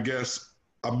of I guess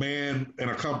a man and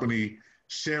a company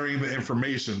sharing the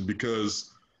information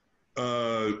because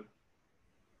uh,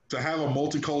 to have a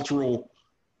multicultural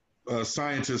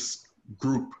scientist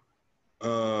group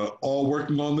all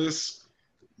working on this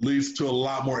leads to a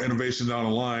lot more innovation down the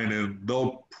line, and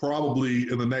they'll probably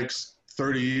in the next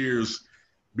 30 years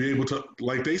be able to,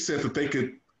 like they said, that they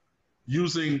could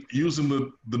using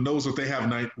the nodes that they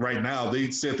have right now. They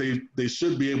said they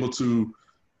should be able to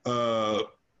uh,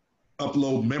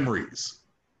 upload memories.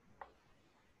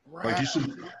 Right. Like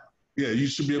you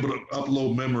should be able to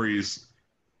upload memories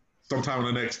sometime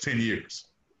in the next 10 years.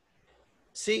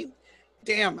 See,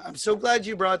 damn, I'm so glad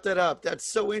you brought that up. That's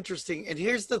so interesting. And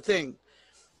here's the thing,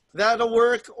 that'll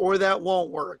work or that won't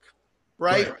work,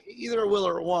 right? Either it will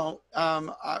or it won't.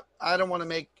 I don't want to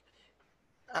make,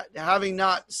 having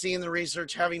not seen the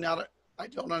research, I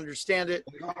don't understand it.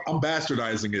 I'm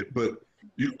bastardizing it, but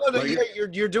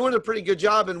you're doing a pretty good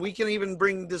job, and we can even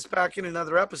bring this back in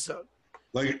another episode.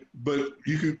 But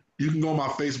you can go on my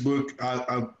Facebook.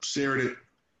 I shared it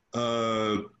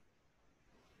a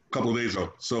couple of days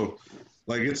ago. So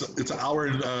it's an hour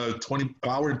and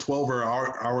 12 or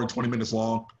hour and 20 minutes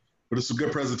long, but it's a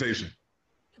good presentation.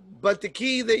 But the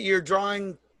key that you're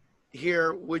drawing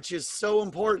here, which is so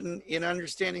important in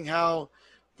understanding how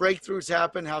breakthroughs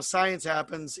happen, how science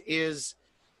happens, is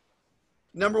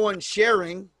number one,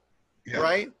 sharing,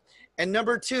 right? And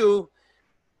number two,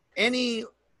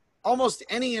 almost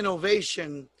any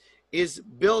innovation is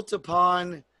built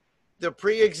upon the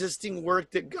pre-existing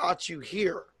work that got you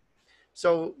here.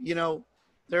 So,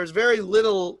 there's very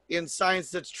little in science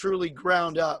that's truly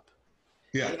ground up.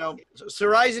 Yeah.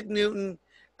 Sir Isaac Newton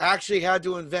actually had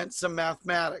to invent some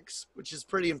mathematics, which is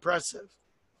pretty impressive.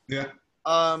 Yeah.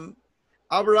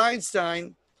 Albert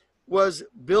Einstein was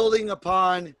building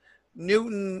upon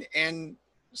Newton and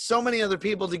so many other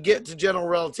people to get to general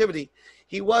relativity.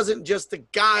 He wasn't just the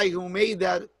guy who made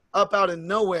that up out of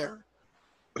nowhere.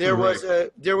 There was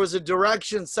a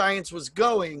direction science was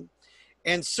going,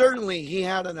 and certainly he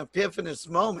had an epiphanous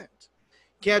moment.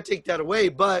 Can't take that away,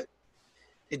 but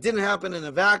it didn't happen in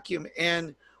a vacuum.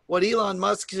 And what Elon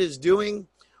Musk is doing,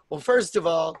 well, first of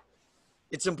all,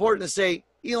 it's important to say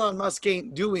Elon Musk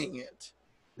ain't doing it.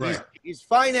 Right. He's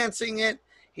financing it.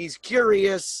 He's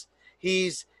curious.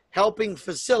 He's helping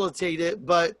facilitate it,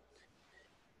 but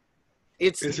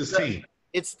it's his team.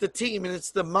 It's the team, and it's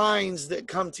the minds that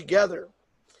come together.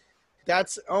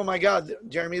 That's, oh my God,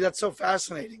 Jeremy, that's so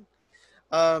fascinating.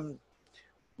 A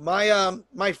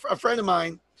friend of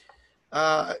mine,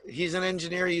 he's an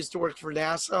engineer. He used to work for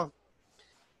NASA.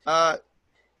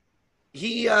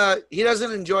 He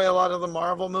doesn't enjoy a lot of the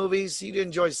Marvel movies. He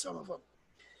enjoys some of them,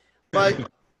 but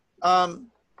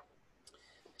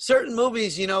certain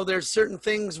movies, there's certain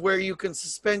things where you can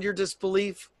suspend your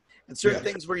disbelief, and certain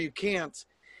things where you can't.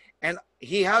 And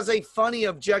he has a funny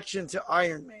objection to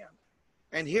Iron Man.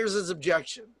 And here's his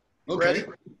objection. Okay. Ready?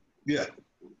 Yeah.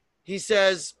 He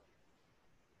says,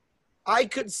 I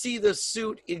could see the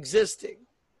suit existing.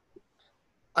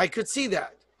 I could see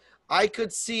that. I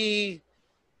could see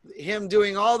him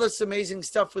doing all this amazing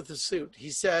stuff with the suit. He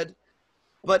said,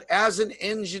 but as an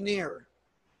engineer,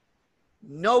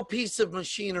 no piece of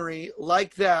machinery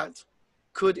like that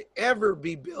could ever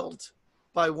be built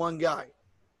by one guy.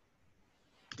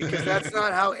 Because that's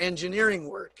not how engineering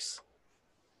works.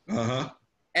 Uh-huh.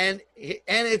 And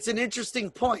it's an interesting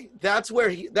point. That's where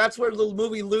the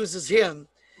movie loses him.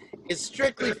 It's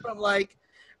strictly from like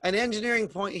an engineering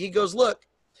point. He goes, look,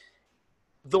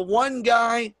 the one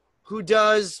guy who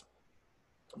does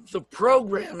the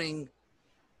programming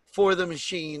for the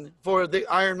machine, for the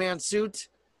Iron Man suit,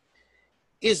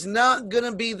 is not going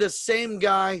to be the same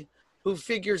guy who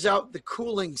figures out the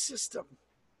cooling system,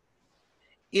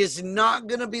 is not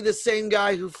going to be the same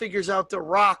guy who figures out the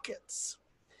rockets.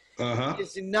 Uh-huh.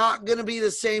 Is not going to be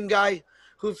the same guy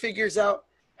who figures out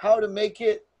how to make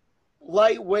it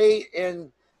lightweight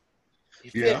and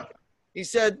fit. Yeah. He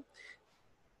said,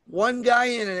 one guy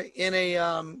in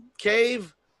a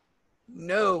cave,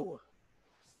 no.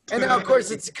 And now, of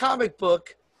course, it's a comic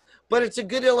book, but it's a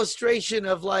good illustration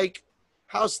of like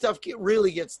how stuff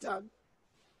really gets done.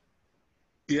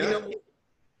 Yeah.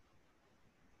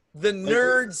 The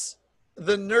nerds at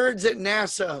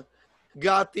NASA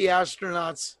got the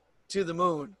astronauts to the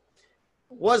moon.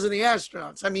 It wasn't the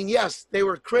astronauts. I mean, yes, they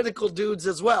were critical dudes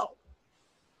as well,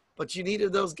 but you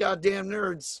needed those goddamn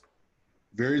nerds.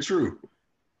 Very true.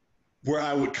 Where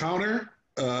I would counter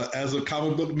as a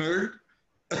comic book nerd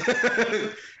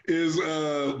is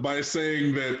by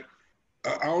saying that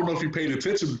I don't know if you paid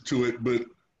attention to it, but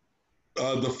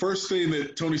the first thing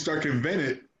that Tony Stark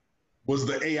invented was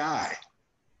the AI.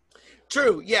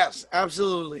 True. Yes,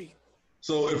 absolutely.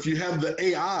 So if you have the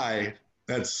AI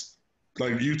that's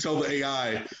like you tell the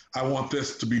AI, I want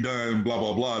this to be done, blah,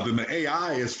 blah, blah, then the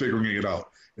AI is figuring it out.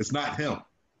 It's not him.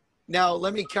 Now,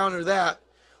 let me counter that.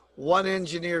 One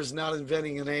engineer is not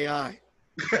inventing an AI.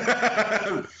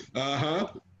 Uh-huh.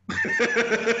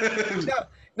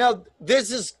 Now,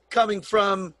 this is coming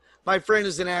from my friend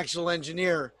who's an actual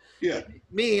engineer. Yeah.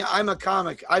 Me, I'm a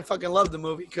comic. I fucking love the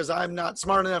movie because I'm not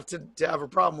smart enough to have a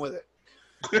problem with it.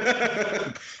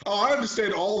 Oh, I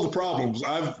understand all the problems.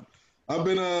 I've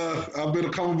been a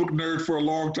comic book nerd for a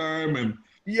long time, and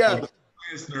I've been Yes. a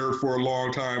science nerd for a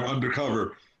long time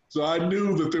undercover. So I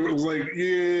knew that there was like,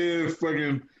 yeah,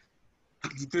 fucking,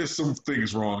 there's some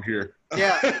things wrong here.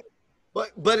 Yeah.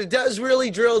 But it does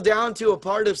really drill down to a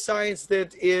part of science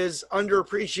that is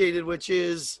underappreciated, which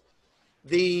is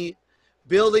the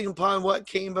building upon what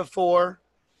came before.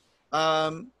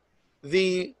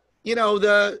 The you know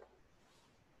the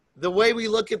way we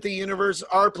look at the universe,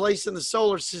 our place in the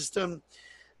solar system,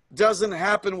 doesn't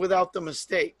happen without the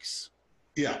mistakes.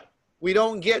 Yeah. We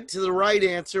don't get to the right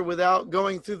answer without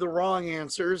going through the wrong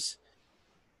answers.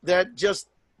 That's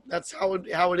how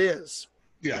it is.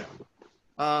 Yeah.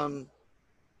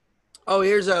 Oh,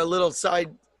 here's a little side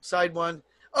one.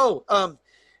 Oh,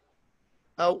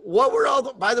 what were all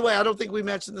the? By the way, I don't think we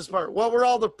mentioned this part. What were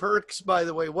all the perks? By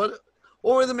the way, what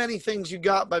were the many things you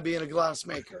got by being a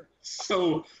glassmaker?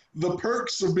 So the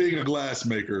perks of being a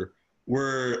glassmaker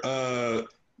were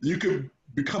you could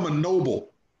become a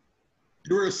noble.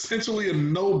 You were essentially a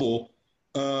noble.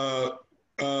 Like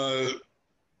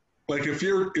if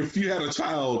you had a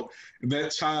child and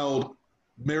that child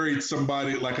married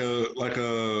somebody like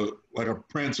a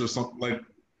prince or something like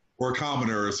or a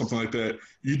commoner or something like that,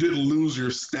 you didn't lose your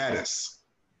status.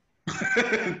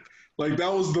 Like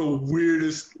that was the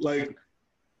weirdest. Like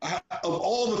of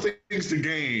all the things to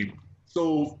gain,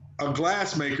 so a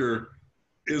glassmaker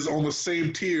is on the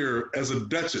same tier as a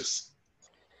duchess.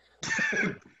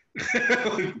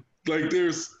 like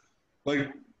there's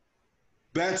like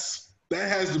that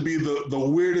has to be the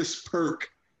weirdest perk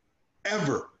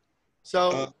ever.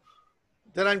 So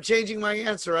then I'm changing my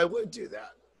answer. I would do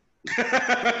that.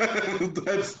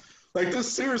 That's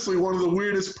seriously one of the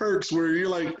weirdest perks where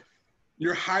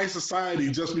you're high society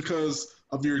just because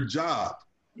of your job.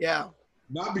 Yeah.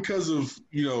 Not because of,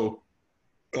 your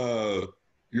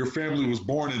family was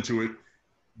born into it.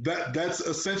 That's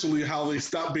essentially how they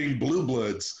stopped being blue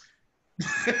bloods.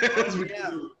 It's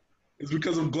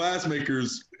because of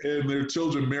glassmakers and their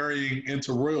children marrying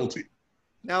into royalty.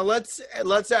 Now let's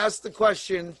ask the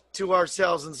question to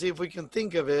ourselves and see if we can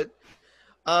think of it.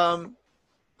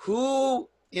 Who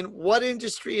in what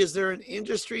industry is there an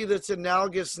industry that's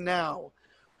analogous now,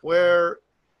 where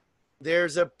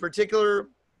there's a particular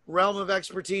realm of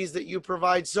expertise that you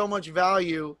provide so much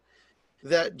value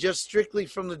that just strictly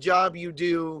from the job you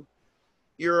do,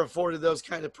 you're afforded those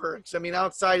kind of perks? I mean,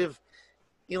 outside of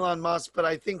Elon Musk, but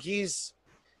I think he's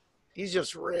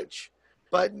just rich.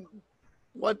 But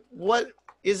what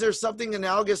is there something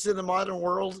analogous in the modern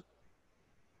world?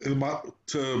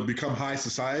 To become high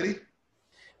society?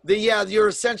 You're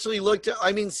essentially looked at.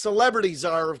 I mean, celebrities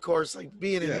are, of course, like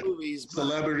being in movies. But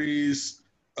celebrities,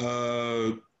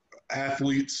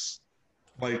 athletes,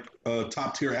 like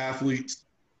top tier athletes.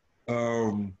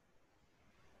 Who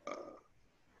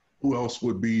else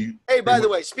would be? Hey, by the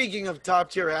way, speaking of top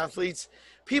tier athletes,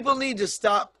 people need to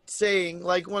stop saying,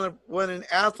 like, when an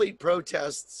athlete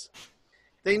protests,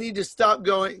 they need to stop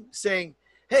saying,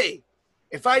 "Hey,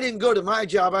 if I didn't go to my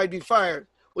job, I'd be fired."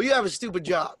 Well, you have a stupid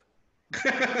job.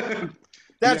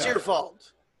 That's your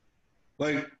fault.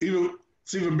 Like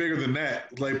it's even bigger than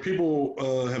that. Like people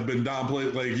have been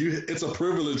downplayed. Like it's a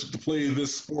privilege to play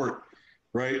this sport,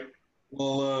 right?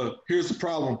 Well, here's the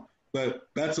problem.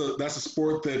 That's a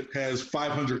sport that has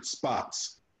 500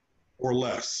 spots or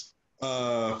less.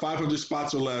 500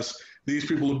 spots or less. These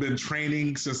people have been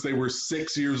training since they were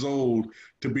 6 years old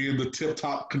to be in the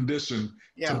tip-top condition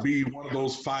to be one of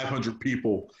those 500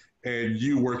 people, and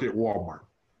you work at Walmart.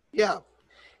 Yeah,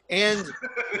 and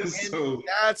so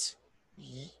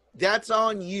that's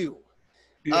on you.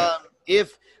 Yeah.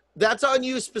 If that's on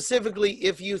you specifically,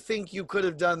 if you think you could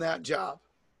have done that job,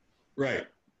 right,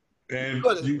 and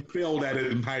you failed at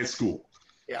it in high school.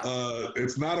 Yeah,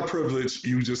 it's not a privilege.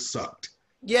 You just sucked.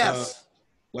 Yes.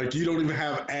 Like you don't even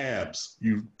have abs,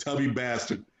 you tubby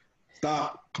bastard.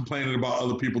 Stop complaining about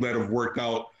other people that have worked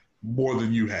out more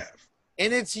than you have.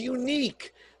 And it's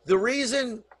unique. The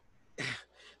reason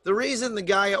the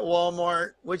guy at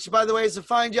Walmart, which by the way is a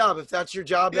fine job, if that's your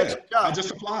job, that's your job. I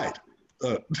just applied.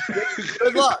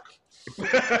 Good luck.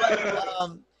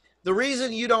 But, The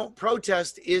reason you don't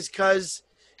protest is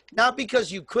not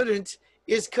because you couldn't,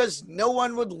 is because no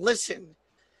one would listen.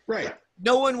 Right.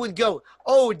 No one would go,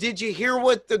 oh, did you hear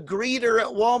what the greeter at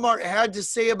Walmart had to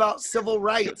say about civil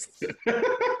rights?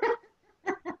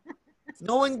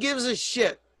 No one gives a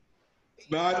shit.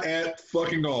 Not at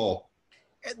fucking all.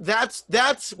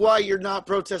 That's why you're not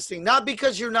protesting, not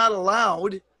because you're not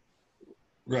allowed.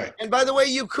 Right. And by the way,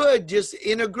 you could just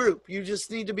in a group. You just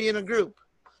need to be in a group.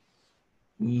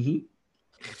 Mm-hmm.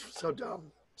 So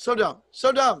dumb. So dumb.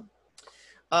 So dumb.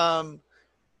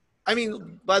 I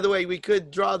mean, by the way, we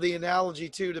could draw the analogy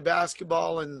too to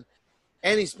basketball and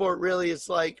any sport. Really, it's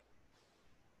like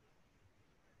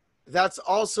that's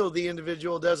also the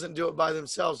individual doesn't do it by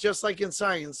themselves. Just like in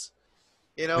science,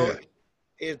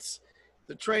 it's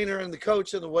the trainer and the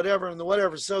coach and the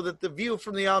whatever. So that the view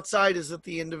from the outside is that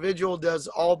the individual does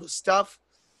all the stuff.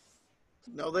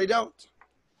 No, they don't.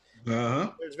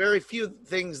 Uh-huh. There's very few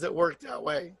things that work that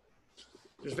way.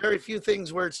 There's very few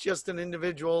things where it's just an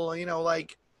individual,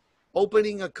 like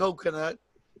opening a coconut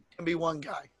can be one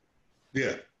guy.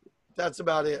 Yeah. That's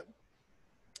about it.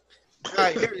 All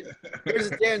right, here's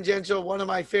a tangential, one of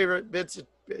my favorite bits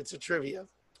of trivia.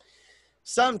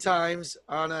 Sometimes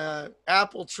on an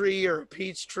apple tree or a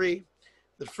peach tree,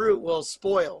 the fruit will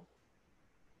spoil.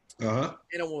 Uh-huh.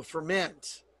 And it will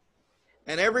ferment.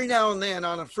 And every now and then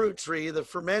on a fruit tree, the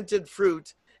fermented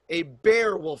fruit, a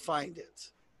bear will find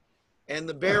it. And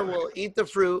the bear will eat the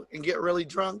fruit and get really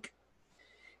drunk.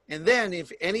 And then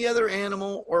if any other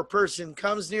animal or person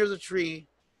comes near the tree,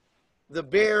 the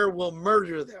bear will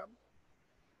murder them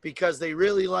because they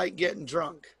really like getting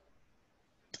drunk.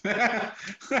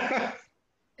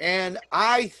 And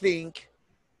I think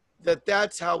that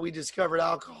that's how we discovered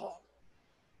alcohol.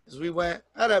 As we went,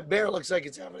 oh, that bear looks like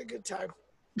it's having a good time.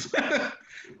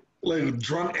 Like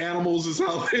drunk animals is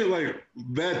how they like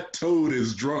that toad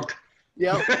is drunk.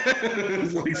 Yep.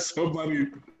 It's like somebody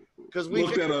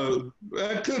looked at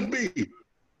that could be.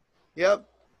 Yep.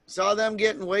 Saw them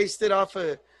getting wasted off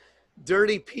of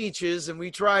dirty peaches and we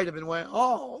tried them and went,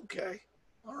 oh, okay.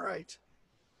 All right.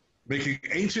 Making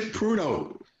ancient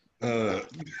Pruno.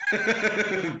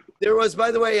 There was, by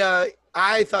the way,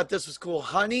 I thought this was cool.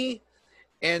 Honey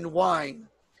and wine.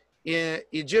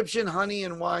 Egyptian honey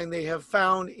and wine. They have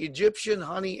found Egyptian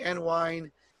honey and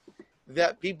wine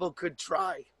that people could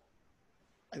try.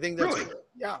 I think that's really? Cool.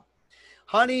 Yeah.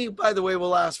 Honey, by the way, will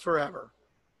last forever.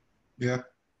 Yeah.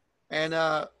 And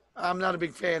I'm not a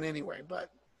big fan anyway, but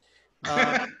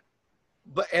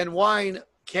and wine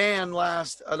can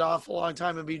last an awful long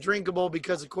time and be drinkable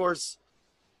because, of course,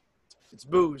 it's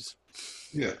booze.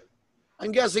 Yeah.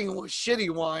 I'm guessing it was shitty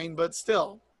wine, but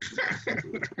still.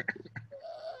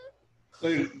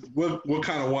 Like what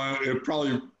kind of wine? It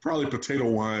probably potato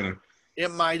wine.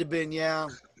 It might have been, yeah.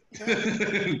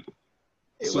 It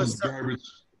was garbage.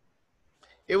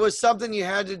 It was something you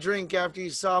had to drink after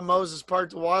you saw Moses part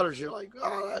the waters. You're like,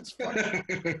 oh, that's funny.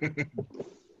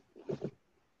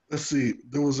 Let's see.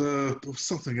 There was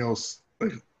something else.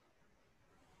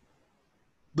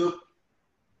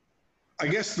 I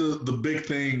guess the big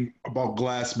thing about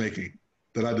glass making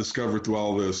that I discovered through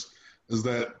all this is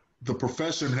that the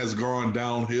profession has gone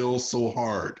downhill so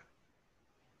hard.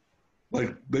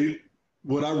 Like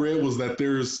what I read was that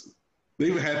they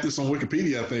even had this on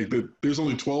Wikipedia, I think, that there's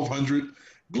only 1,200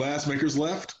 glassmakers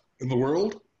left in the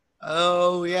world.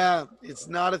 Oh, yeah. It's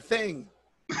not a thing.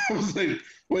 I was like,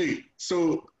 wait,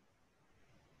 so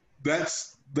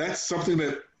that's something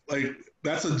that, like,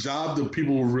 that's a job that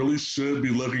people really should be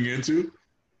looking into?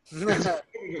 A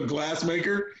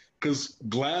glassmaker? Because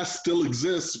glass still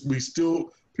exists.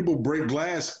 People break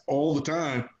glass all the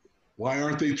time. Why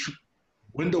aren't they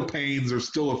window panes are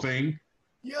still a thing?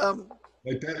 Yeah.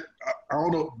 Like that, I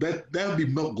don't know. That would be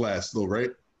milk glass, though,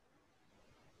 right?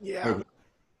 Yeah. Like,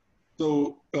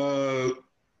 so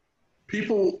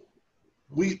people,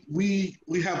 we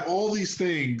have all these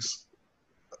things.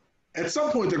 At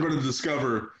some point, they're going to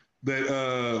discover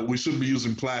that we shouldn't be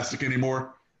using plastic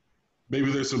anymore.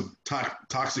 Maybe there's some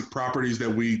toxic properties that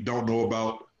we don't know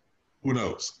about. Who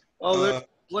knows? Oh, there's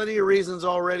plenty of reasons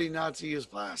already not to use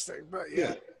plastic, but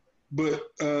yeah. But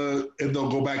and they'll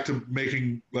go back to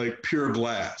making like pure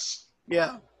glass.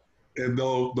 Yeah. And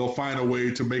they'll find a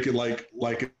way to make it like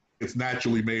it's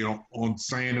naturally made on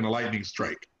sand and a lightning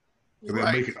strike. And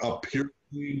then make it a pure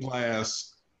clean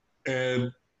glass.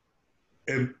 And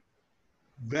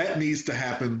that needs to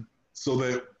happen so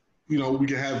that, we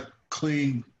can have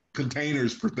clean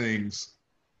containers for things.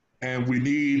 And we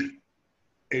need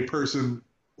a person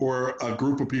or a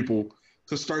group of people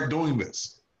to start doing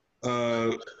this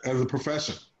as a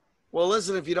profession. Well,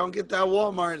 listen, if you don't get that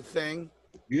Walmart thing.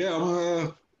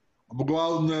 Yeah, I'm gonna go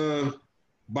out and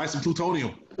buy some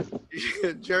plutonium.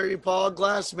 Jerry Paul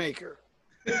Glassmaker.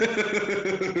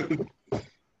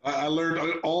 I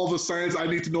learned all the science I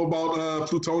need to know about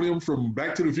plutonium from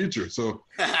Back to the Future. So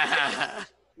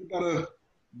we got a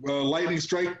lightning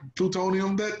strike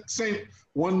plutonium. That same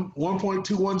 1.21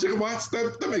 gigawatts.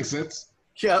 That makes sense.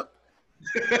 Yep.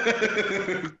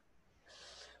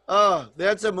 Oh,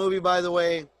 that's a movie, by the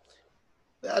way.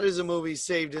 That is a movie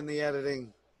saved in the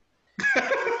editing.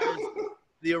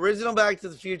 The original Back to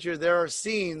the Future, there are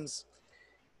scenes,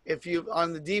 if you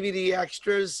on the DVD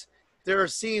extras, there are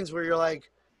scenes where you're like,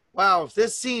 wow, if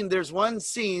this scene, there's one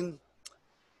scene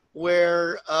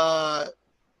where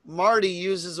Marty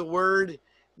uses a word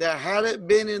that had it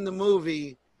been in the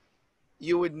movie,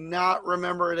 you would not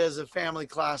remember it as a family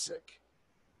classic.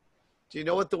 Do you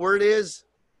know what the word is?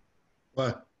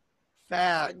 What?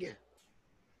 Fag.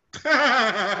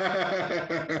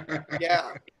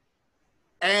 Yeah.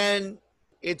 And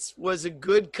it was a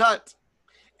good cut.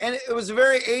 And it was a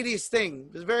very 80s thing.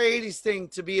 It was a very 80s thing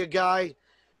to be a guy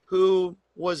who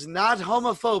was not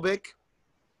homophobic.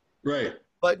 Right.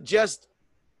 But just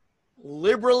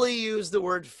liberally used the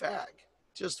word fag.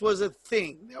 Just was a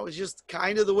thing. That was just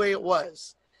kind of the way it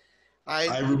was.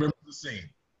 I remember the scene.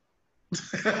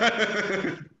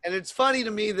 And it's funny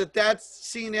to me that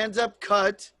scene ends up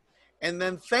cut, and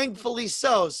then thankfully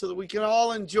so that we can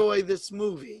all enjoy this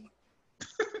movie.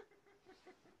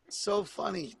 So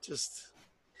funny,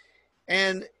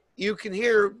 and you can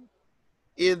hear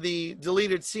in the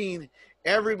deleted scene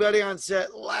everybody on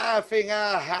set laughing.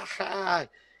 Ha ha!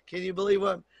 Can you believe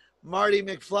what Marty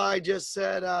McFly just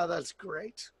said? That's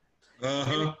great.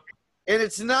 Uh-huh. And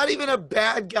it's not even a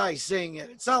bad guy saying it.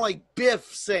 It's not like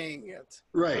Biff saying it.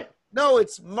 Right. No,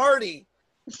 it's Marty,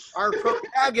 our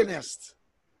protagonist.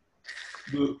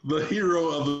 The hero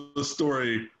of the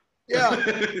story. Yeah.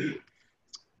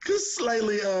 Just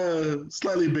slightly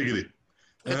bigoted.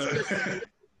 Do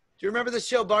you remember the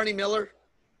show Barney Miller?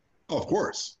 Oh, of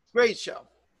course. Great show.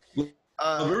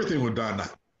 Of everything with Don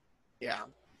Knotts. Yeah.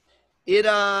 It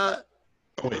Oh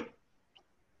wait.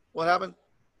 What happened?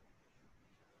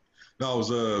 No, it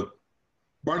was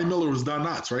Barney Miller was Don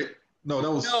Knotts, right? No, it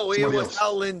was else.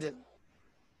 Hal Linden.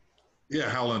 Yeah,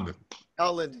 Hal Linden.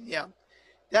 Hal Linden, yeah.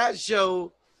 That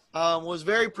show was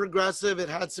very progressive. It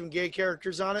had some gay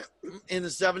characters on it in the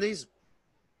 70s.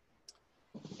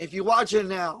 If you watch it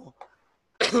now,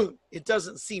 it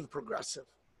doesn't seem progressive.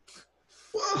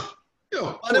 Well,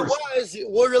 but it was. It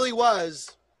really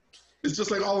was. It's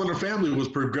just like All in the Family was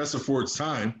progressive for its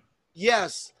time.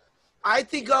 Yes. I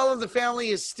think All in the Family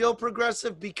is still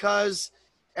progressive because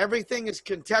everything is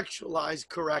contextualized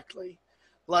correctly.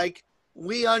 Like,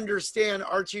 we understand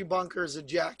Archie Bunker is a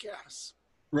jackass.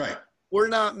 Right. We're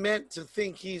not meant to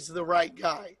think he's the right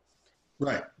guy.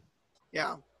 Right.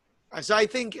 Yeah. So I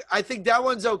think that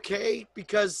one's okay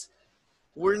because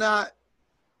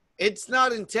it's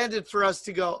not intended for us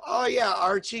to go, oh yeah,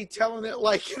 Archie, telling it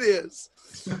like it is.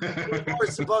 We're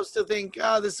supposed to think,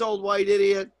 this old white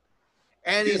idiot,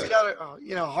 and he's got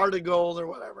a heart of gold or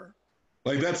whatever.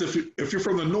 Like that's if you're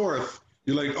from the North,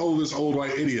 you're like, oh, this old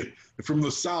white idiot. If from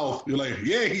the South, you're like,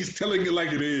 yeah, he's telling it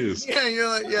like it is. Yeah, you're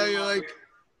like.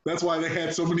 That's why they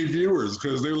had so many viewers,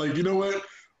 because they're like, you know what?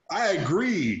 I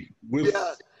agree with.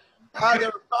 Yeah.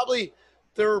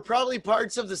 There were probably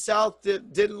parts of the South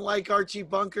that didn't like Archie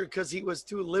Bunker because he was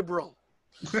too liberal.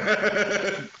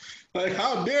 Like,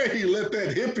 how dare he let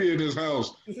that hippie in his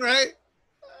house? Right?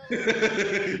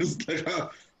 It's like,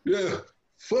 yeah,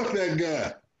 fuck that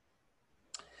guy.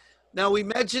 Now, we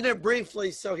mentioned it briefly,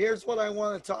 so here's what I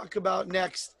want to talk about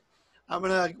next.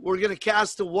 We're gonna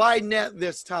cast a wide net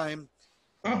this time.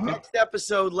 Uh-huh. Next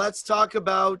episode, let's talk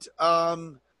about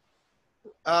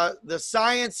the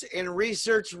science and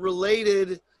research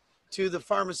related to the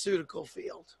pharmaceutical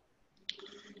field.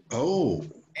 Oh.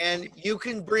 And you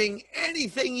can bring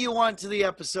anything you want to the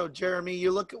episode, Jeremy.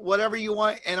 You look at whatever you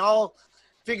want, and I'll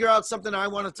figure out something I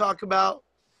want to talk about.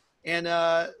 And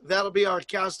that'll be our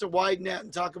cast a wide net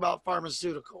and talk about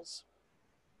pharmaceuticals.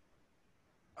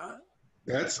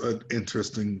 That's an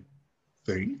interesting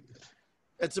thing.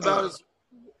 It's about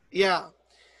yeah.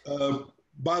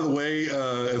 By the way,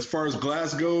 as far as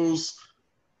glass goes,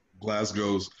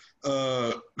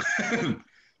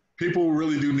 people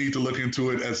really do need to look into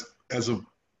it as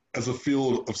a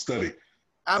field of study.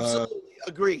 Absolutely,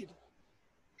 agreed.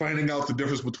 Finding out the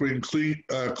difference between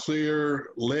clear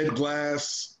lead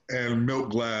glass and milk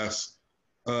glass,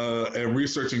 and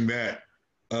researching that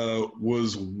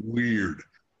was weird.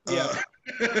 Yeah.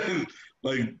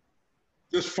 Like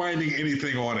just finding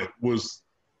anything on it was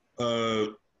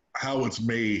how it's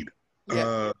made.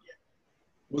 Yeah.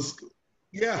 Was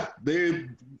Yeah, they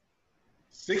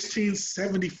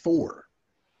 1674.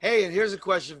 Hey, and here's a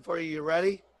question for you. You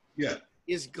ready? Yeah.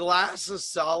 Is glass a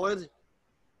solid?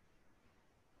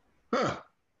 Huh.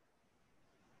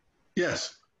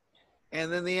 Yes.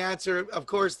 And then the answer, of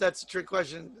course, that's a trick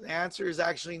question. The answer is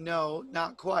actually no,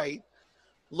 not quite.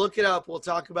 Look it up. We'll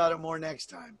talk about it more next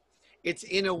time. It's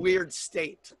in a weird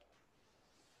state.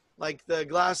 Like the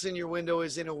glass in your window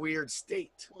is in a weird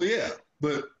state. Well, yeah,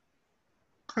 but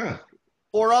huh.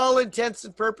 For all intents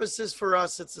and purposes, for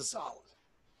us, it's a solid.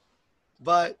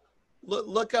 But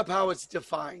look up how it's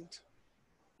defined.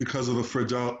 Because of the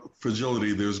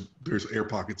fragility, there's air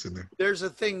pockets in there. There's a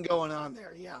thing going on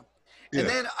there, yeah. Yeah. And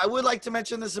then I would like to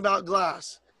mention this about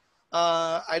glass.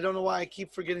 I don't know why I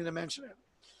keep forgetting to mention it.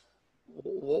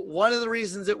 One of the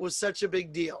reasons it was such a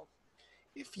big deal,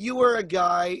 if you were a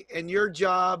guy and your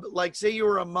job, like say you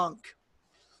were a monk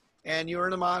and you were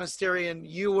in a monastery and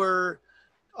you were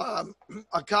a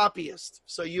copyist.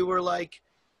 So you were like,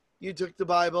 you took the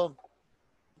Bible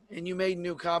and you made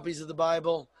new copies of the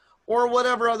Bible or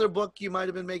whatever other book you might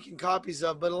have been making copies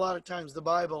of. But a lot of times the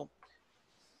Bible,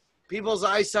 people's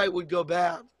eyesight would go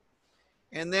bad.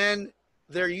 And then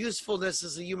their usefulness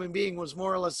as a human being was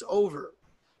more or less over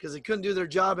because they couldn't do their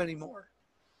job anymore.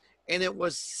 And it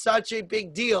was such a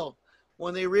big deal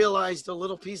when they realized a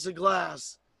little piece of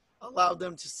glass allowed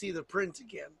them to see the print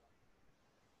again.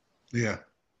 Yeah.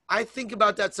 I think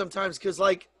about that sometimes because,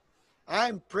 like,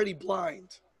 I'm pretty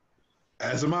blind.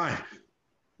 As am I.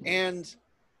 And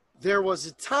there was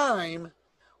a time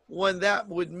when that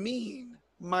would mean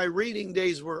my reading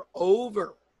days were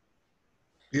over.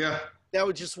 Yeah. That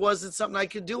just wasn't something I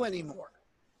could do anymore,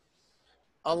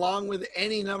 along with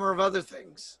any number of other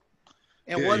things.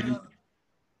 And yeah,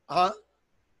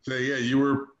 So yeah, you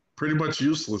were pretty much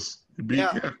useless.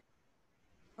 Yeah.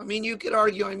 I mean, you could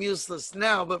argue I'm useless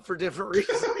now, but for different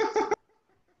reasons.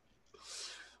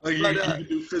 Like you could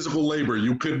do physical labor.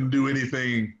 You couldn't do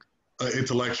anything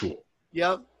intellectual.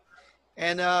 Yep.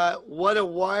 And what a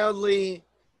wildly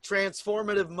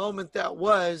transformative moment that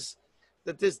was,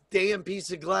 that this damn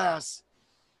piece of glass,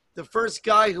 the first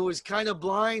guy who was kind of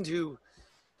blind, who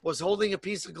was holding a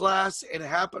piece of glass and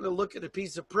happened to look at a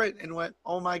piece of print and went,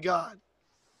 oh my God,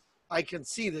 I can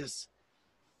see this.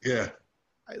 Yeah.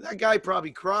 That guy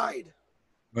probably cried.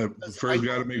 The first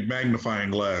guy to make magnifying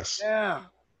glass. Yeah.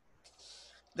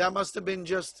 That must have been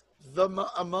just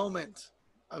a moment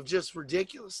of just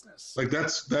ridiculousness. Like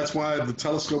that's why the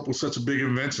telescope was such a big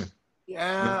invention.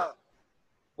 Yeah.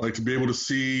 Like to be able to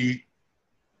see,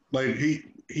 like he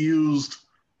used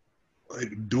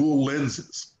like dual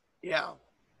lenses. Yeah.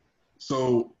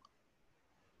 So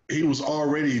he was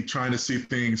already trying to see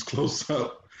things close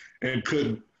up and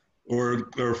couldn't,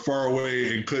 or far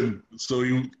away and couldn't. So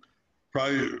he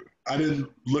probably, I didn't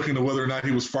look into whether or not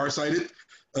he was farsighted,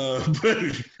 but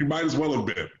he might as well have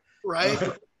been. Right.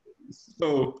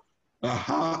 So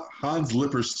Hans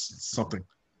Lippers something.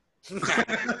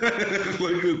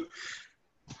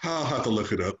 I'll have to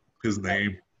look it up, his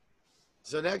name.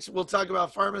 So next we'll talk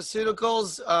about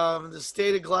pharmaceuticals, the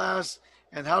state of glass,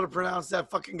 and how to pronounce that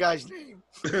fucking guy's name.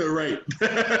 Right.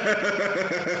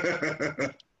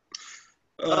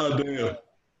 Oh, damn.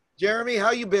 Jeremy,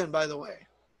 how you been, by the way?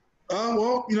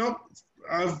 Well,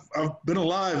 I've been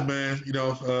alive, man.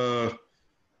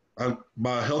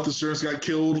 My health insurance got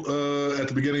killed at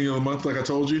the beginning of the month, like I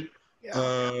told you.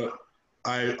 Yeah.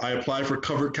 I applied for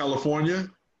Covered California,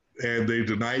 and they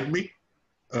denied me.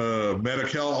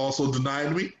 Medi-Cal also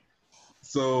denied me.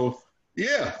 So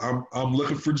yeah, I'm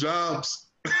looking for jobs.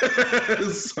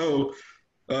 So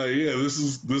yeah, this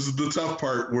is the tough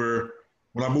part. Where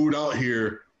when I moved out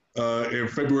here in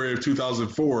February of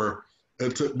 2004,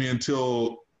 it took me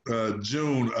until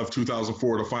June of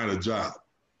 2004 to find a job.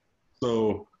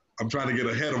 So I'm trying to get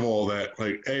ahead of all that.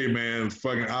 Like, hey man,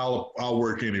 fucking, I'll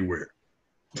work anywhere.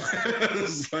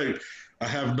 It's like I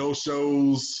have no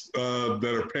shows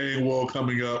that are paying well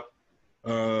coming up.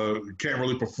 Can't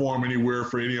really perform anywhere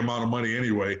for any amount of money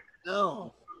anyway.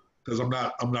 No, because I'm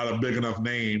not a big enough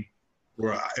name,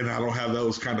 and I don't have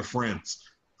those kind of friends.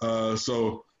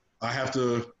 So I have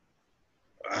to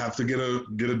get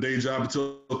a day job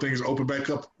until things open back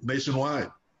up nationwide,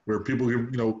 where people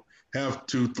can have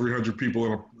 200-300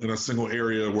 people in a single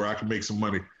area where I can make some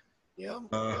money. Yeah.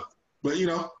 But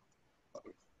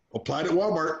applied at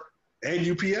Walmart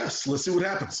and UPS. Let's see what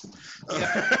happens.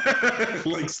 Yeah.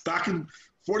 Like stocking,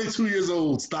 42 years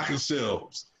old, stocking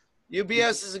shelves.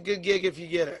 UPS is a good gig if you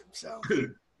get it. So.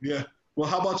 Yeah. Well,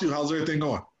 how about you? How's everything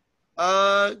going?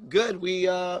 Good. We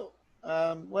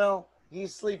well,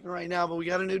 he's sleeping right now, but we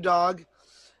got a new dog.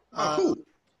 Oh, cool.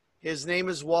 His name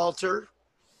is Walter.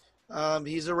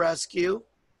 He's a rescue.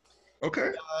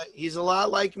 Okay. He's a lot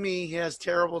like me. He has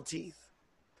terrible teeth.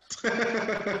 He's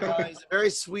a very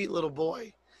sweet little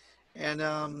boy,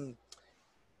 and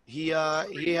he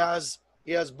has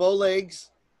bow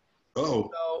legs. Oh,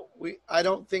 So I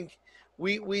don't think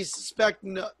we suspect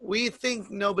we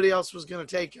think nobody else was going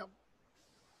to take him.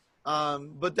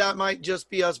 But that might just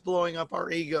be us blowing up our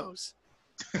egos.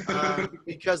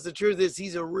 Because the truth is,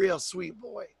 he's a real sweet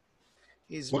boy.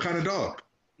 what kind of dog?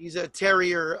 He's a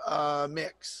terrier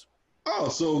mix. Oh,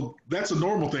 so that's a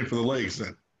normal thing for the legs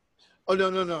then. Oh no,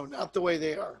 not the way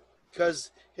they are.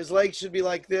 Because his legs should be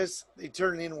like this. They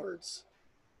turn inwards.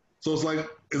 So it's like,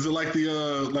 is it like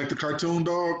the cartoon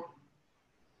dog?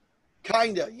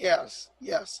 Kinda, yes.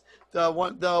 The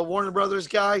Warner Brothers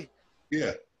guy.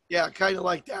 Yeah. Yeah, kind of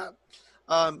like that.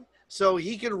 So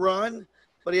he can run,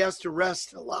 but he has to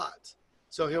rest a lot.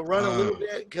 So he'll run a little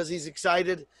bit because he's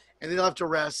excited, and then he'll have to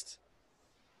rest.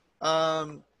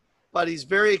 But he's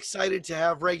very excited to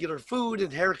have regular food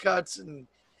and haircuts and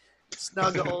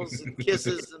snuggles and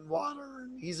kisses and water.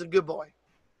 And he's a good boy.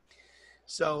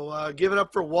 So give it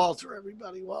up for Walter,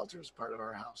 everybody. Walter's part of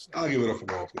our house now. I'll give it up for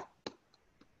Walter.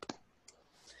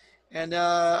 And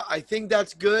I think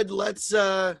that's good. Let's.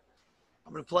 I'm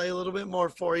going to play a little bit more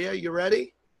for you. You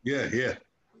ready? Yeah.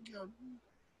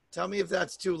 Tell me if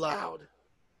that's too loud. Is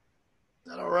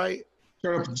that all right?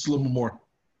 Turn up just a little bit more.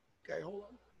 Okay, hold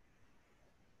on.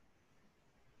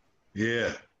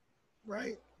 Yeah.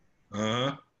 Right?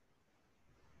 Uh-huh.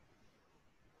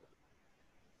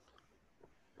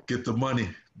 Get the money.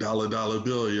 Dollar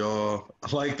bill, y'all.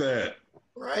 I like that.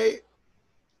 Right?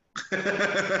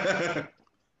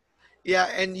 Yeah,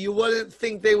 and you wouldn't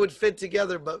think they would fit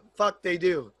together, but fuck, they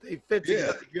do. They fit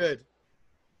together good.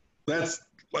 That's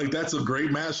a great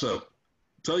mashup.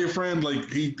 Tell your friend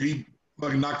he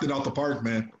fucking knocked it out the park,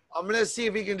 man. I'm gonna see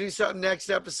if he can do something next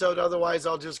episode. Otherwise,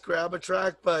 I'll just grab a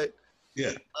track. But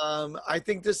yeah, I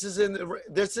think this is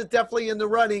definitely in the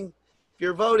running. If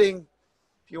you're voting,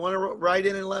 if you want to write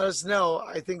in and let us know,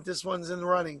 I think this one's in the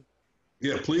running.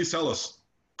 Yeah, please tell us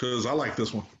because I like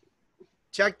this one.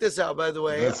 Check this out, by the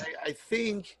way. I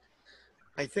think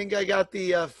I got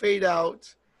the fade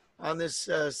out on this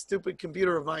stupid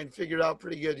computer of mine figured out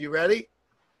pretty good. You ready?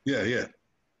 Yeah.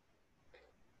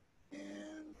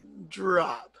 And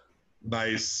drop.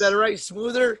 Nice. Is that right?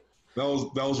 Smoother? That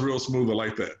was real smooth. I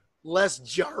like that. Less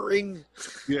jarring.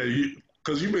 Yeah,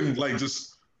 because you've been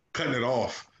just cutting it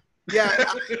off.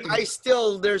 Yeah, I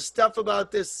still there's stuff about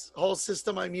this whole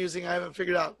system I'm using I haven't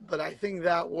figured out, but I think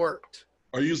that worked.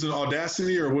 Are you using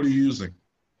Audacity or what are you using?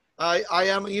 I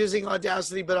am using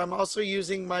Audacity, but I'm also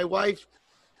using, my wife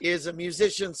is a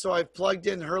musician, so I've plugged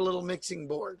in her little mixing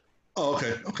board. Oh,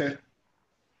 okay.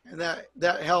 And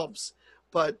that helps,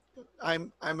 but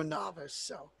I'm a novice,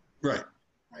 so. Right.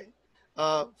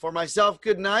 For myself,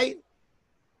 good night.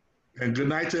 And good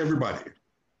night to everybody.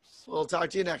 We'll talk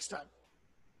to you next time.